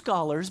 Most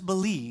scholars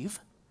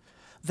believe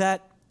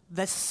that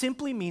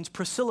simply means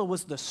Priscilla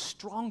was the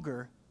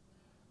stronger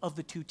of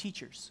the 2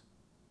 teachers.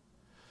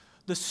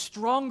 The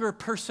stronger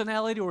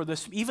personality, or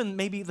even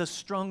maybe the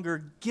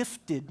stronger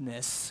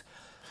giftedness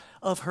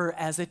of her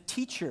as a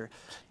teacher.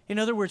 In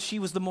other words, she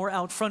was the more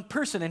out front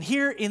person. And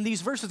here in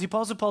these verses, the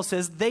Apostle Paul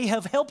says, they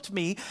have helped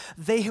me.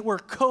 They were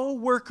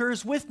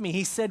co-workers with me.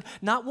 He said,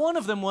 not one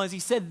of them was. He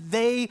said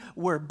they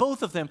were,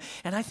 both of them.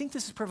 And I think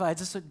this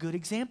provides us a good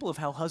example of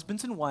how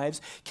husbands and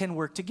wives can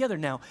work together.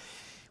 Now,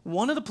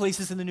 one of the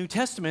places in the New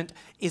Testament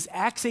is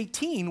Acts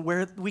 18,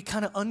 where we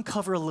kind of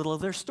uncover a little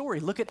of their story.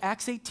 Look at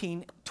Acts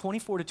 18,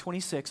 24 to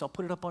 26. I'll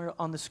put it up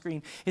on the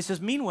screen. It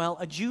says, meanwhile,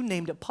 a Jew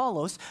named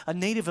Apollos, a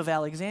native of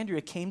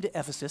Alexandria, came to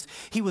Ephesus.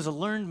 He was a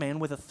learned man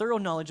with a thorough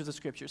knowledge of the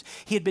Scriptures.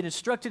 He had been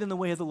instructed in the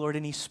way of the Lord,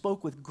 and he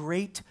spoke with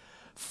great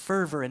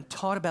fervor and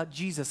taught about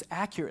Jesus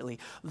accurately,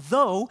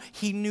 though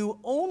he knew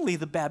only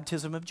the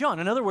baptism of John.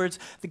 In other words,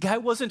 the guy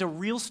wasn't a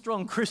real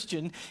strong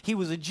Christian. He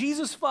was a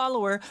Jesus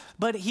follower,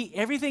 but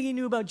everything he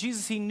knew about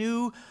Jesus, he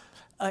knew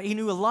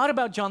a lot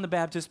about John the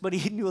Baptist, but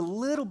he knew a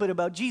little bit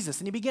about Jesus.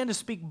 And he began to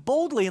speak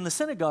boldly in the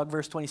synagogue,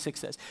 verse 26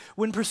 says.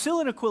 When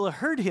Priscilla and Aquila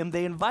heard him,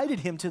 they invited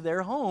him to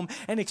their home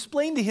and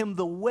explained to him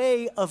the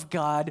way of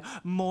God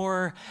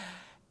more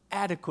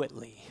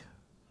adequately.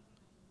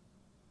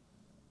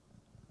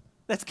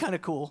 That's kind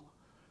of cool.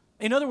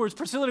 In other words,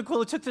 Priscilla and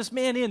Aquila took this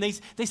man in.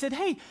 They said,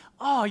 hey,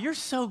 you're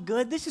so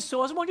good. This is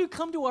so awesome. Why don't you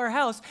come to our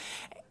house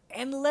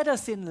and let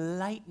us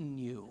enlighten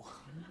you?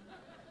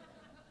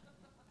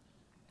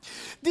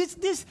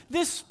 This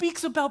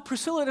speaks about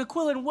Priscilla and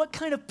Aquila and what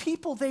kind of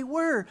people they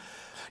were.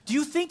 Do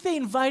you think they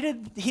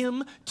invited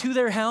him to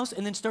their house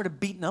and then started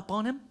beating up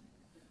on him?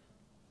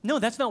 No,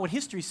 that's not what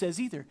history says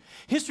either.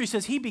 History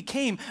says he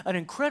became an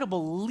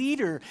incredible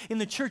leader in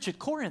the church at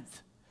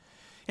Corinth.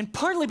 And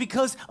partly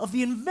because of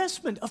the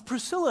investment of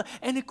Priscilla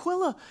and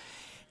Aquila.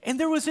 And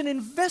there was an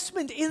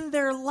investment in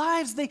their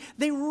lives.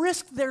 They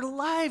risked their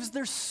lives.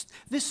 There's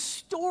this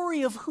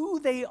story of who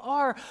they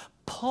are.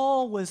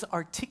 Paul was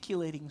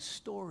articulating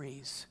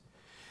stories.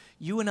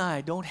 You and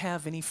I don't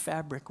have any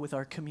fabric with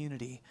our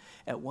community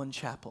at One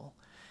Chapel.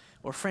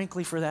 Or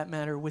frankly, for that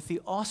matter, with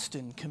the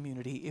Austin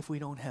community if we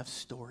don't have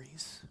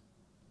stories.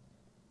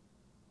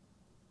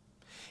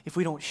 If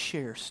we don't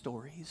share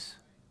stories.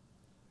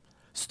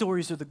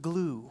 Stories are the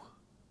glue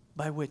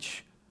by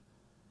which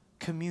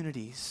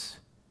communities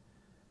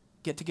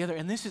get together.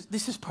 And this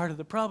is part of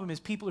the problem is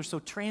people are so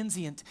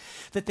transient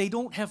that they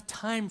don't have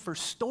time for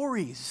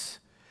stories.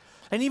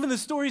 And even the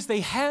stories they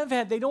have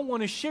had, they don't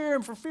want to share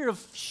them for fear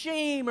of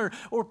shame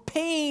or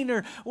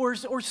pain or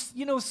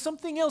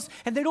something else.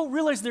 And they don't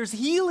realize there's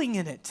healing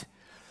in it.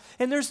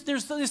 And there's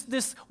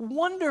this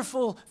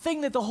wonderful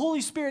thing that the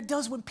Holy Spirit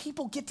does when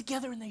people get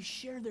together and they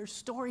share their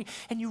story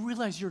and you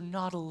realize you're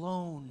not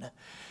alone.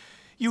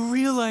 You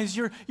realize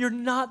you're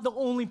not the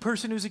only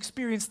person who's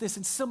experienced this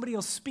and somebody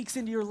else speaks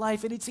into your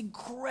life and it's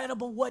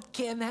incredible what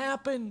can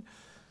happen.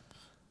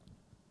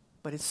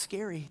 But it's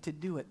scary to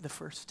do it the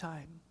first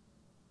time.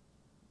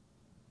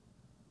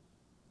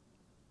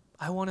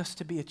 I want us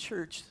to be a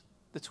church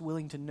that's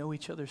willing to know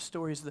each other's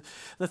stories.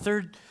 The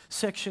third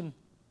section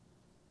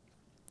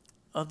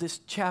of this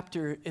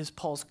chapter is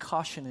Paul's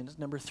caution, and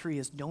number 3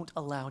 is don't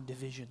allow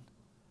division.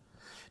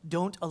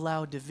 Don't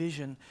allow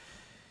division.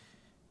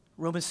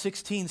 Romans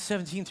 16,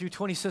 17 through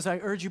 20 says, I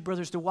urge you,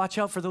 brothers, to watch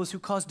out for those who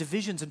cause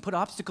divisions and put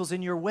obstacles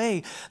in your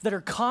way that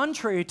are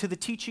contrary to the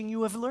teaching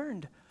you have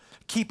learned.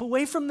 Keep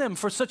away from them,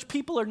 for such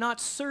people are not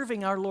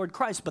serving our Lord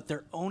Christ, but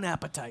their own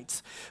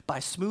appetites. By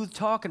smooth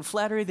talk and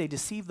flattery, they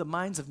deceive the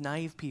minds of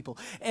naive people.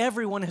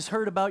 Everyone has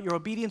heard about your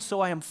obedience,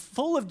 so I am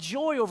full of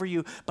joy over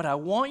you, but I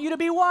want you to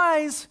be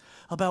wise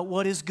about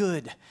what is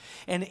good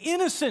and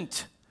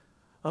innocent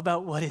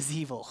about what is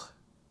evil.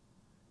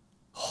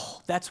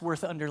 Oh, that's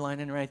worth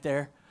underlining right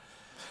there.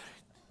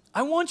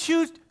 I want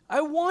you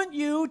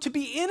to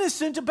be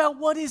innocent about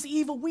what is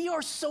evil. We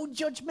are so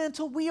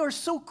judgmental. We are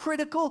so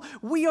critical.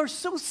 We are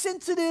so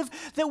sensitive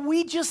that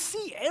we just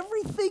see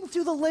everything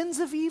through the lens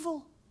of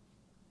evil.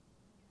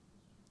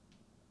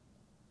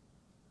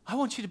 I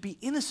want you to be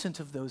innocent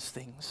of those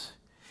things.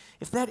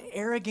 If that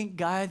arrogant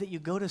guy that you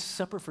go to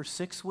supper for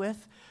 6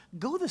 with,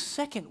 go the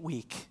second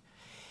week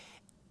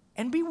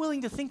and be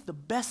willing to think the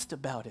best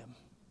about him.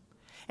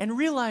 and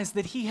realize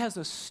that he has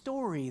a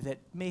story that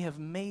may have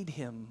made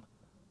him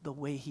the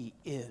way he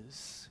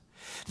is.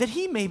 That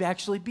he may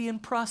actually be in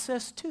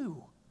process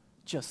too,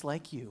 just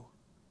like you.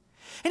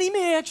 And he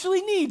may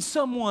actually need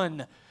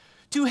someone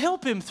to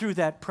help him through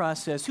that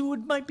process who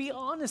might be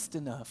honest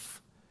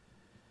enough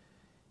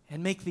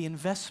and make the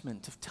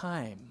investment of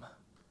time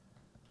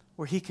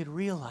where he could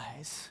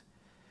realize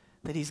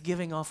that he's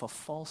giving off a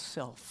false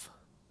self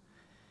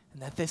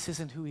and that this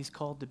isn't who he's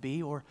called to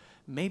be. Or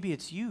maybe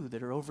it's you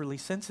that are overly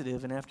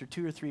sensitive, and after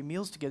 2 or 3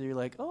 meals together, you're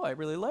like, oh, I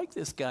really like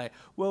this guy.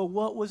 Well,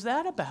 what was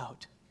that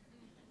about?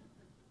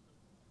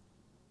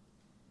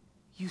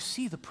 You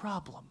see the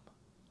problem.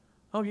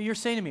 Oh, you're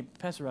saying to me,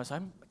 Pastor Ross,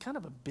 I'm kind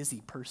of a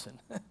busy person.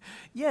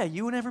 Yeah,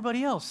 you and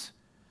everybody else.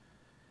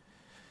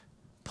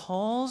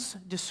 Paul's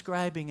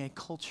describing a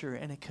culture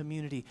and a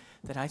community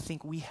that I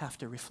think we have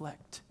to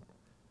reflect,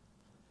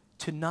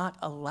 to not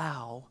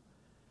allow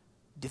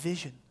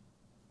division.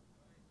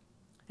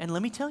 And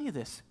let me tell you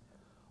this,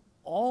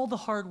 all the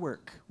hard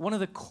work, one of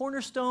the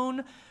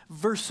cornerstone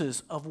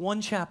verses of One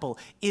Chapel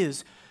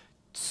is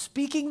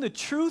speaking the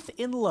truth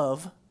in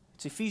love.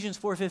 It's Ephesians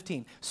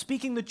 4:15.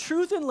 Speaking the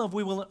truth in love,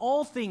 we will in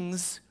all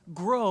things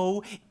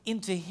grow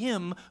into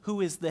him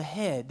who is the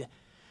head,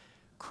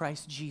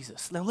 Christ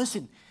Jesus. Now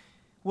listen,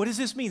 what does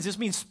this mean? This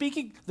means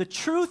speaking the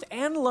truth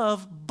and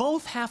love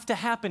both have to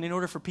happen in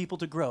order for people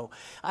to grow.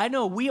 I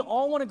know we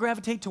all want to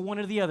gravitate to one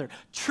or the other.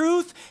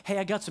 Truth, hey,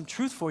 I got some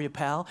truth for you,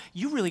 pal.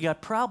 You really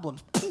got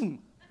problems.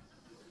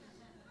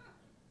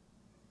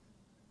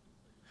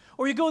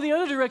 Or you go the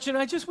other direction.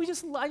 I just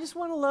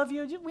want to love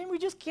you.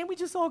 Can't we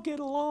just all get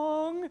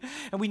along?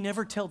 And we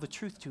never tell the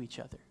truth to each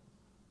other.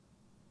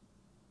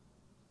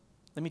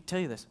 Let me tell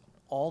you this.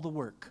 All the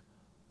work,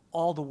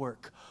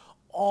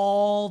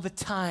 all the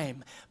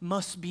time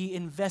must be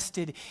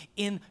invested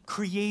in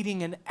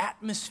creating an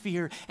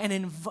atmosphere and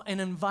an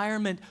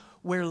environment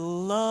where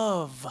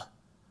love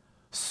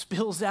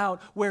spills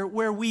out,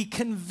 where we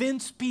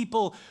convince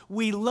people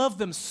we love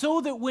them, so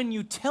that when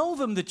you tell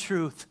them the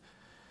truth,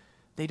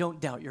 they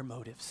don't doubt your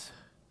motives.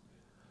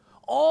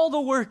 All the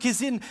work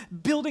is in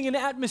building an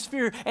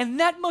atmosphere, and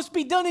that must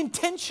be done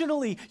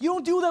intentionally. You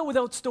don't do that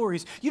without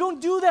stories. You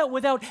don't do that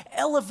without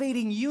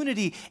elevating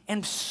unity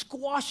and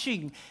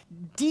squashing,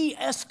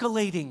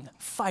 de-escalating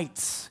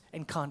fights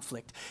and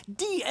conflict.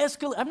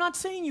 I'm not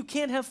saying you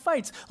can't have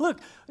fights. Look,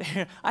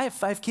 I have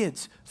 5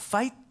 kids.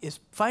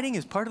 Fighting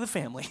is part of the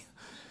family.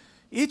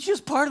 It's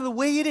just part of the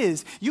way it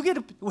is.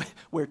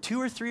 Where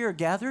 2 or 3 are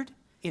gathered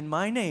in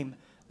my name,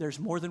 there's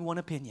more than one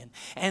opinion.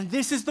 And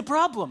this is the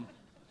problem.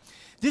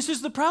 This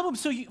is the problem.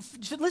 So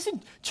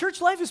listen, church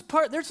life is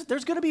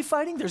there's going to be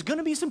fighting. There's going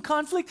to be some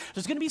conflict.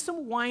 There's going to be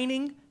some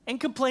whining and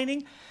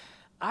complaining.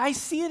 I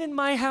see it in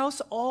my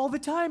house all the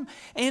time.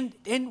 And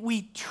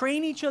we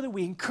train each other.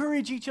 We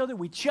encourage each other.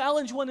 We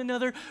challenge one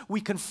another.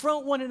 We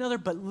confront one another.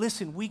 But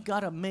listen, we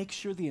got to make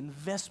sure the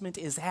investment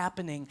is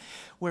happening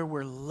where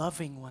we're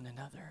loving one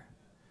another,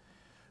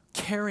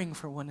 caring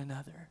for one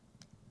another.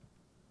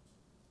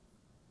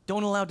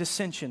 Don't allow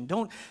dissension.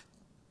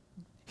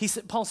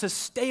 Paul says,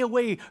 stay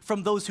away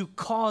from those who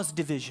cause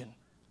division.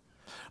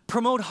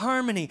 Promote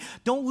harmony.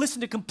 Don't listen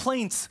to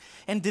complaints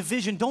and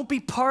division. Don't be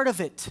part of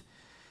it.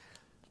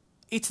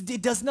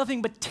 It does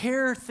nothing but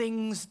tear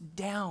things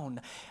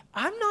down.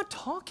 I'm not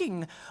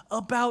talking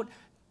about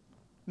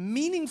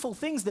meaningful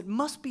things that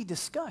must be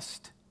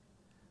discussed.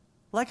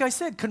 Like I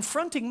said,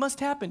 confronting must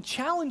happen.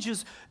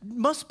 Challenges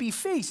must be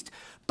faced.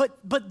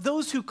 But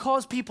those who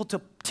cause people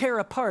to tear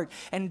apart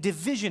and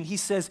division, he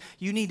says,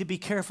 you need to be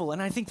careful.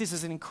 And I think this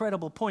is an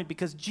incredible point,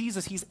 because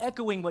he's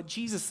echoing what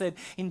Jesus said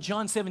in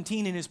John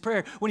 17 in his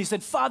prayer when he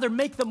said, Father,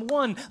 make them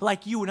one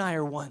like you and I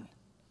are one.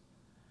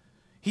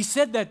 He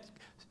said that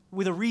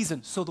with a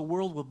reason, so the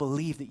world will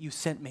believe that you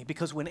sent me.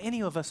 Because when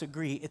any of us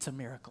agree, it's a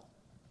miracle.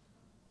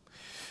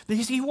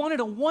 He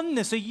wanted a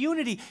oneness, a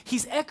unity.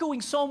 He's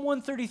echoing Psalm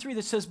 133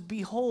 that says,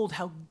 behold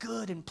how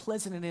good and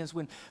pleasant it is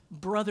when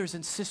brothers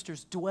and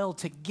sisters dwell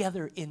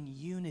together in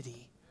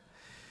unity.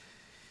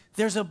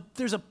 There's a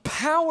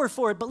power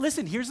for it. But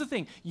listen, here's the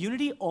thing.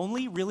 Unity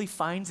only really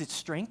finds its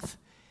strength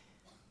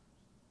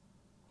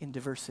in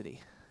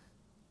diversity.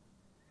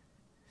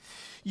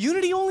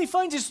 Unity only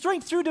finds its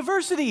strength through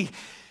diversity.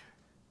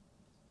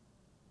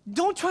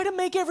 Don't try to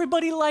make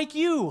everybody like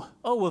you.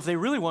 Oh, well, if they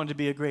really wanted to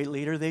be a great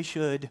leader, they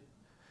should.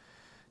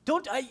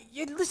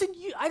 Listen,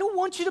 I don't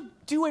want you to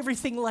do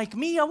everything like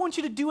me. I want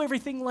you to do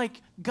everything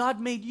like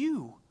God made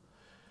you.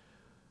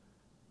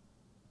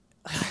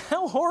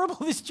 How horrible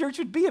this church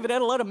would be if it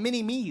had a lot of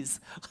mini-me's.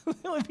 It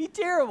would be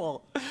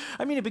terrible.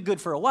 I mean, it'd be good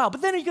for a while,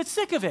 but then you get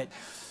sick of it.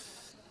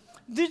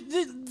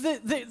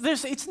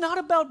 It's not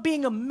about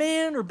being a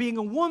man or being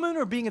a woman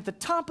or being at the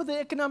top of the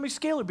economic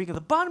scale or being at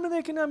the bottom of the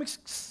economic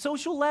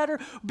social ladder.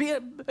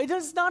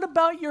 It's not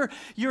about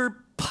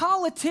your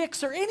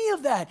politics or any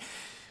of that.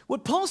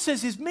 What Paul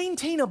says is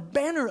maintain a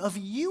banner of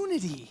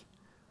unity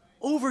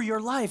over your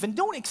life, and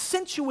don't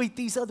accentuate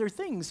these other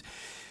things,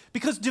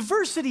 because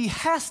diversity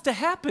has to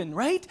happen,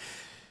 right?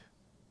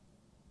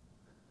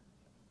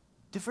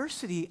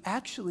 Diversity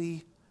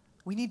actually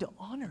we need to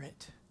honor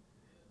it.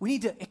 We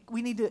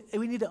need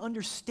to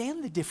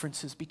understand the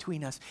differences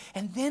between us.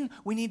 And then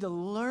we need to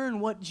learn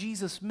what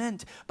Jesus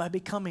meant by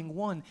becoming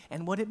one.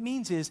 And what it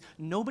means is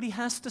nobody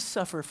has to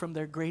suffer from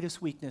their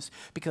greatest weakness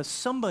because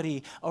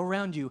somebody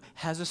around you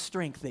has a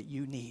strength that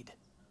you need.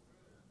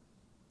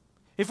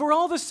 If we're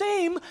all the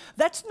same,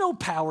 that's no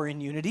power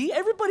in unity.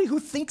 Everybody who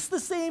thinks the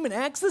same and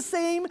acts the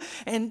same,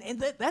 and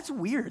that's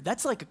weird.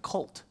 That's like a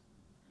cult.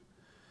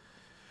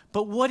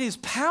 But what is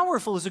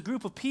powerful is a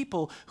group of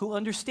people who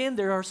understand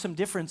there are some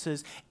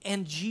differences,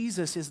 and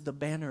Jesus is the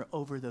banner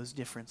over those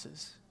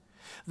differences.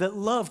 That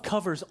love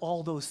covers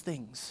all those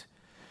things.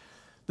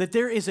 That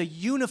there is a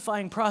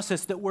unifying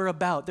process that we're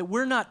about, that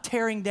we're not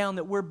tearing down,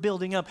 that we're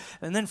building up.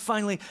 And then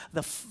finally,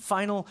 the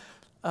final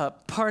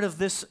part of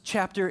this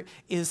chapter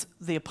is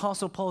the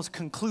Apostle Paul's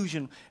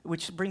conclusion,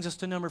 which brings us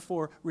to number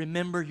 4,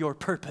 remember your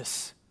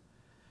purpose.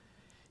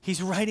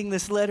 He's writing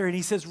this letter and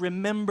he says,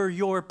 remember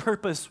your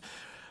purpose.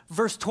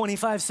 Verse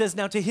 25 says,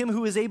 now to him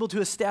who is able to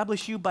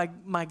establish you by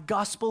my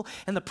gospel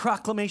and the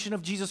proclamation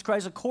of Jesus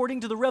Christ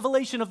according to the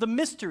revelation of the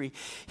mystery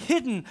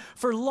hidden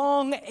for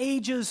long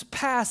ages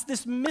past.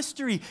 This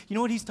mystery, you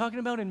know what he's talking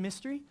about in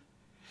mystery?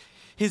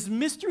 His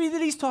mystery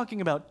that he's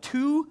talking about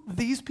to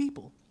these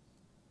people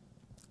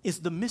is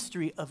the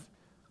mystery of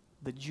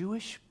the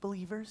Jewish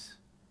believers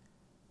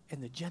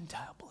and the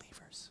Gentile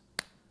believers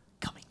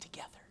coming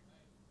together.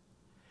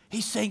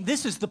 He's saying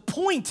this is the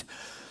point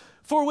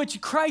for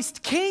which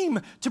Christ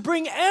came, to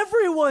bring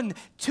everyone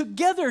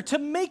together, to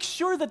make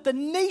sure that the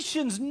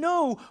nations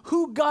know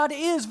who God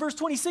is. Verse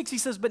 26, he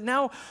says, but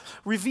now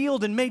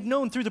revealed and made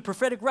known through the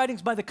prophetic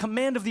writings by the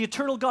command of the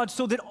eternal God,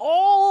 so that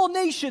all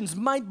nations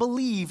might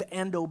believe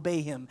and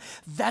obey him.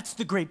 That's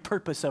the great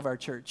purpose of our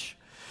church.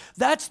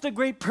 That's the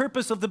great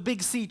purpose of the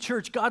Big C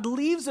Church. God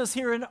leaves us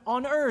here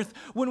on earth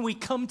when we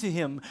come to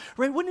him.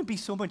 Right? Wouldn't it be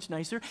so much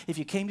nicer if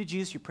you came to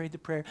Jesus, you prayed the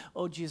prayer,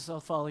 oh, Jesus, I'll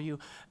follow you.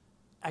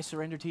 I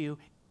surrender to you.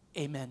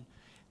 Amen.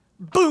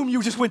 Boom,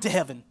 you just went to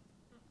heaven.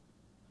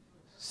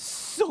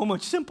 So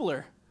much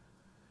simpler.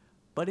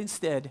 But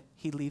instead,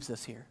 he leaves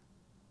us here.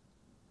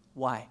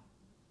 Why?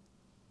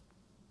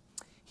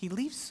 He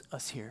leaves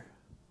us here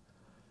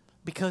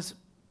because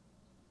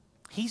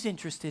he's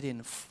interested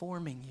in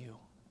forming you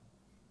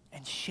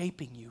and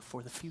shaping you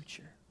for the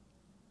future.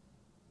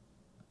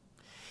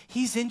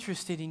 He's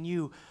interested in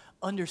you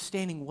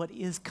understanding what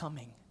is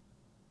coming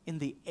in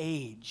the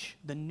age,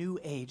 the new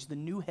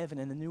heaven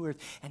and the new earth.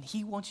 And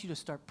he wants you to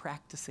start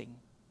practicing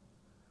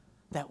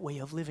that way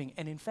of living.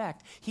 And in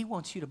fact, he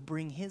wants you to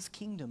bring his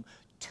kingdom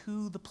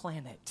to the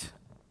planet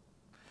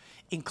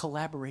in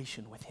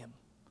collaboration with him.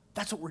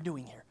 That's what we're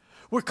doing here.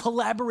 We're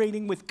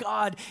collaborating with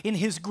God in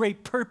his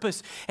great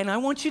purpose. And I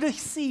want you to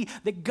see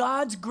that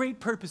God's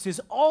great purpose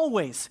is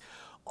always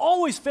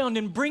found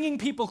in bringing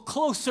people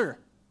closer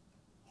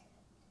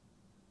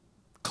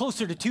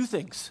to two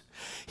things.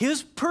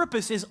 His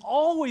purpose is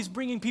always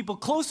bringing people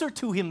closer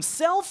to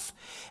himself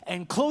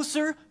and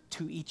closer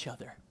to each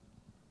other.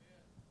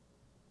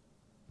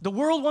 The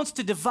world wants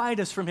to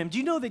divide us from him. Do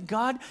you know that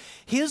God,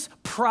 his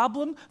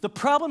problem, the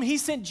problem he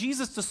sent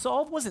Jesus to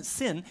solve wasn't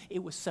sin,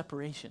 it was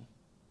separation.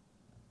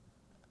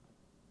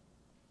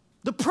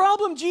 The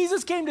problem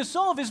Jesus came to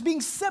solve is being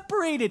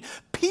separated.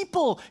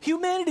 People,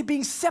 humanity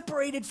being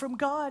separated from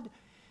God.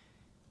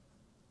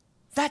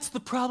 That's the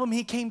problem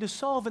he came to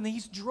solve, and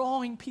he's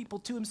drawing people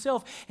to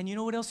himself. And you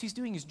know what else he's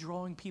doing? He's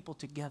drawing people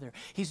together.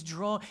 He's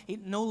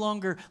no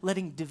longer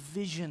letting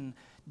division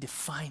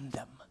define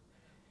them.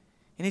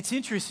 And it's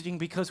interesting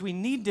because we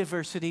need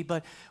diversity,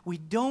 but we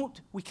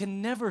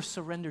can never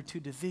surrender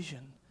to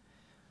division.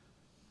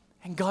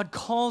 And God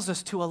calls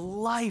us to a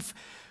life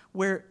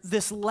where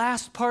this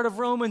last part of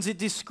Romans, it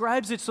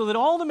describes it so that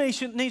all the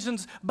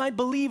nations might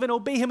believe and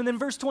obey him. And then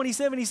verse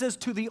 27, he says,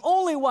 to the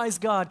only wise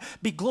God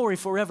be glory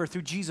forever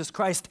through Jesus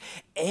Christ.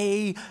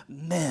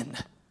 Amen.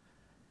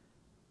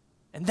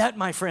 And that,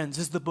 my friends,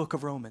 is the book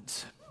of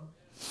Romans.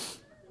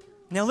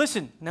 Now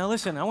listen.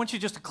 I want you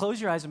just to close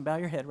your eyes and bow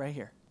your head right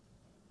here.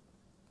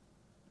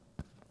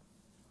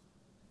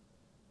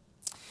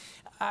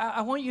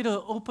 I want you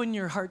to open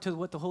your heart to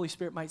what the Holy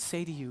Spirit might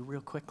say to you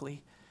real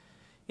quickly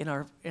in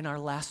our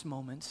last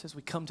moments as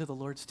we come to the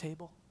Lord's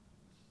table.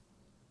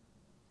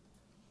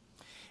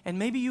 And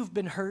maybe you've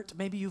been hurt,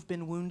 maybe you've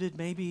been wounded,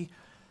 maybe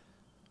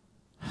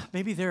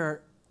there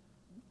are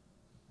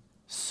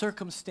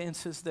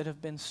circumstances that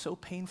have been so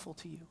painful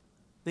to you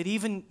that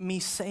even me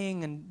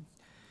saying and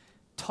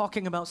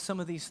talking about some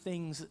of these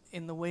things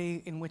in the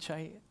way in which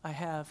I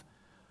have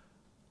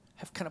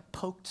kind of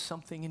poked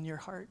something in your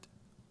heart.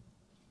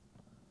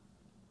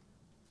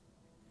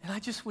 And I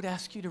just would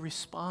ask you to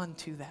respond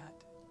to that.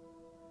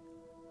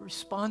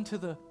 Respond to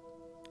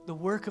the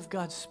work of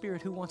God's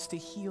Spirit who wants to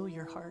heal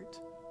your heart.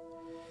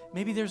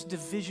 Maybe there's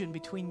division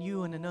between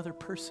you and another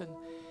person.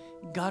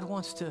 God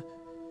wants to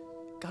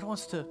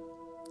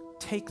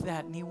take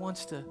that and he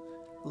wants to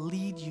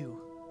lead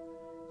you,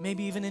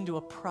 maybe even into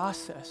a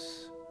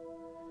process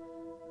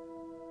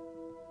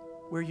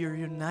where you're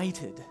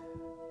united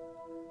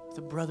with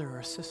a brother or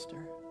a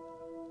sister.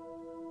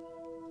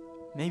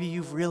 Maybe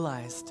you've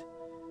realized,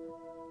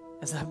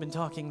 as I've been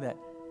talking, that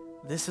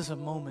this is a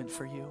moment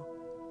for you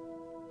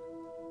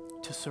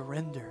to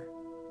surrender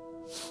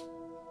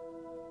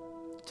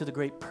to the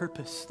great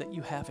purpose that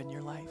you have in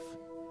your life,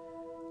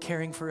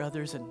 caring for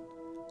others and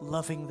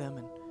loving them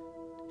and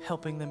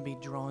helping them be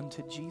drawn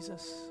to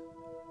Jesus.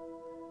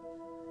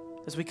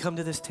 As we come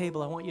to this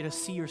table, I want you to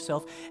see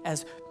yourself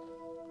as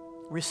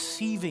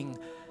receiving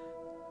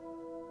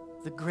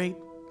the great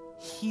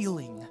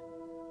healing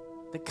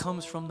that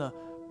comes from the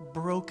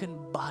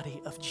broken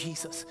body of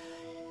Jesus,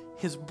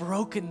 his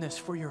brokenness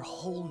for your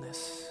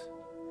wholeness.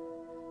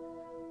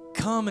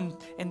 Come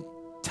and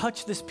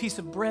touch this piece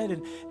of bread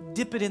and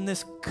dip it in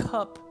this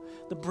cup,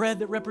 the bread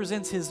that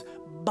represents his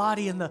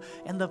body and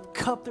the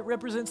cup that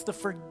represents the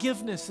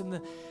forgiveness and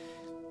the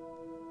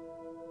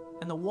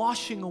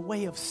washing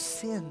away of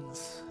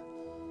sins,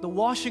 the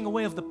washing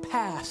away of the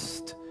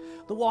past,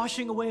 the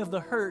washing away of the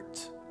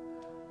hurt.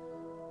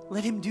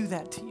 Let him do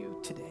that to you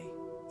today,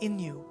 in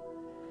you.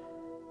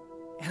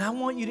 And I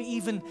want you to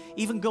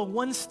even go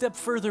one step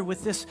further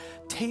with this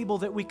table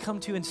that we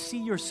come to and see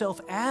yourself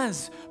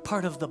as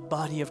part of the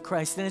body of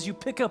Christ. And as you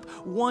pick up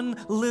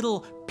one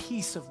little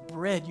piece of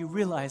bread, you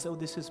realize, oh,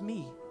 this is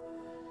me.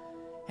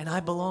 And I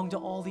belong to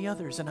all the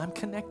others, and I'm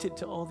connected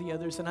to all the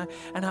others, and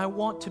I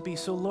want to be.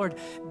 So Lord,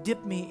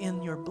 dip me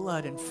in your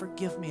blood and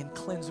forgive me and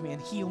cleanse me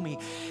and heal me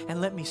and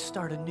let me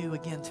start anew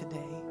again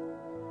today.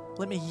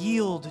 Let me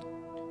yield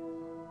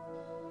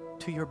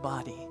to your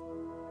body,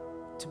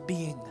 to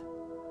being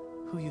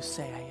who you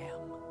say I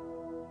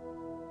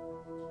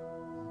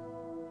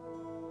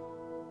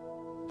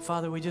am.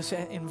 Father, we just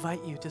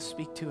invite you to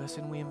speak to us,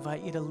 and we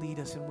invite you to lead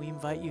us, and we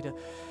invite you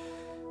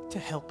to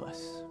help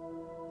us.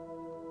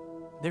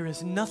 There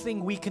is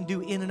nothing we can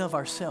do in and of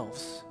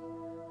ourselves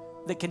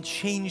that can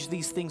change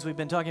these things we've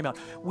been talking about.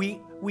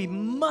 We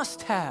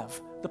must have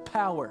the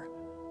power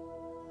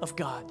of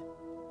God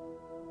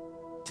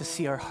to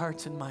see our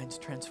hearts and minds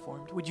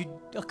transformed. Would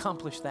you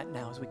accomplish that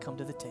now as we come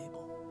to the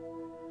table,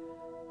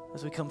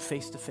 as we come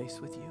face to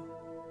face with you?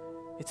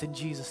 It's in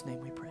Jesus'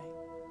 name we pray.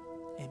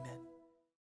 Amen.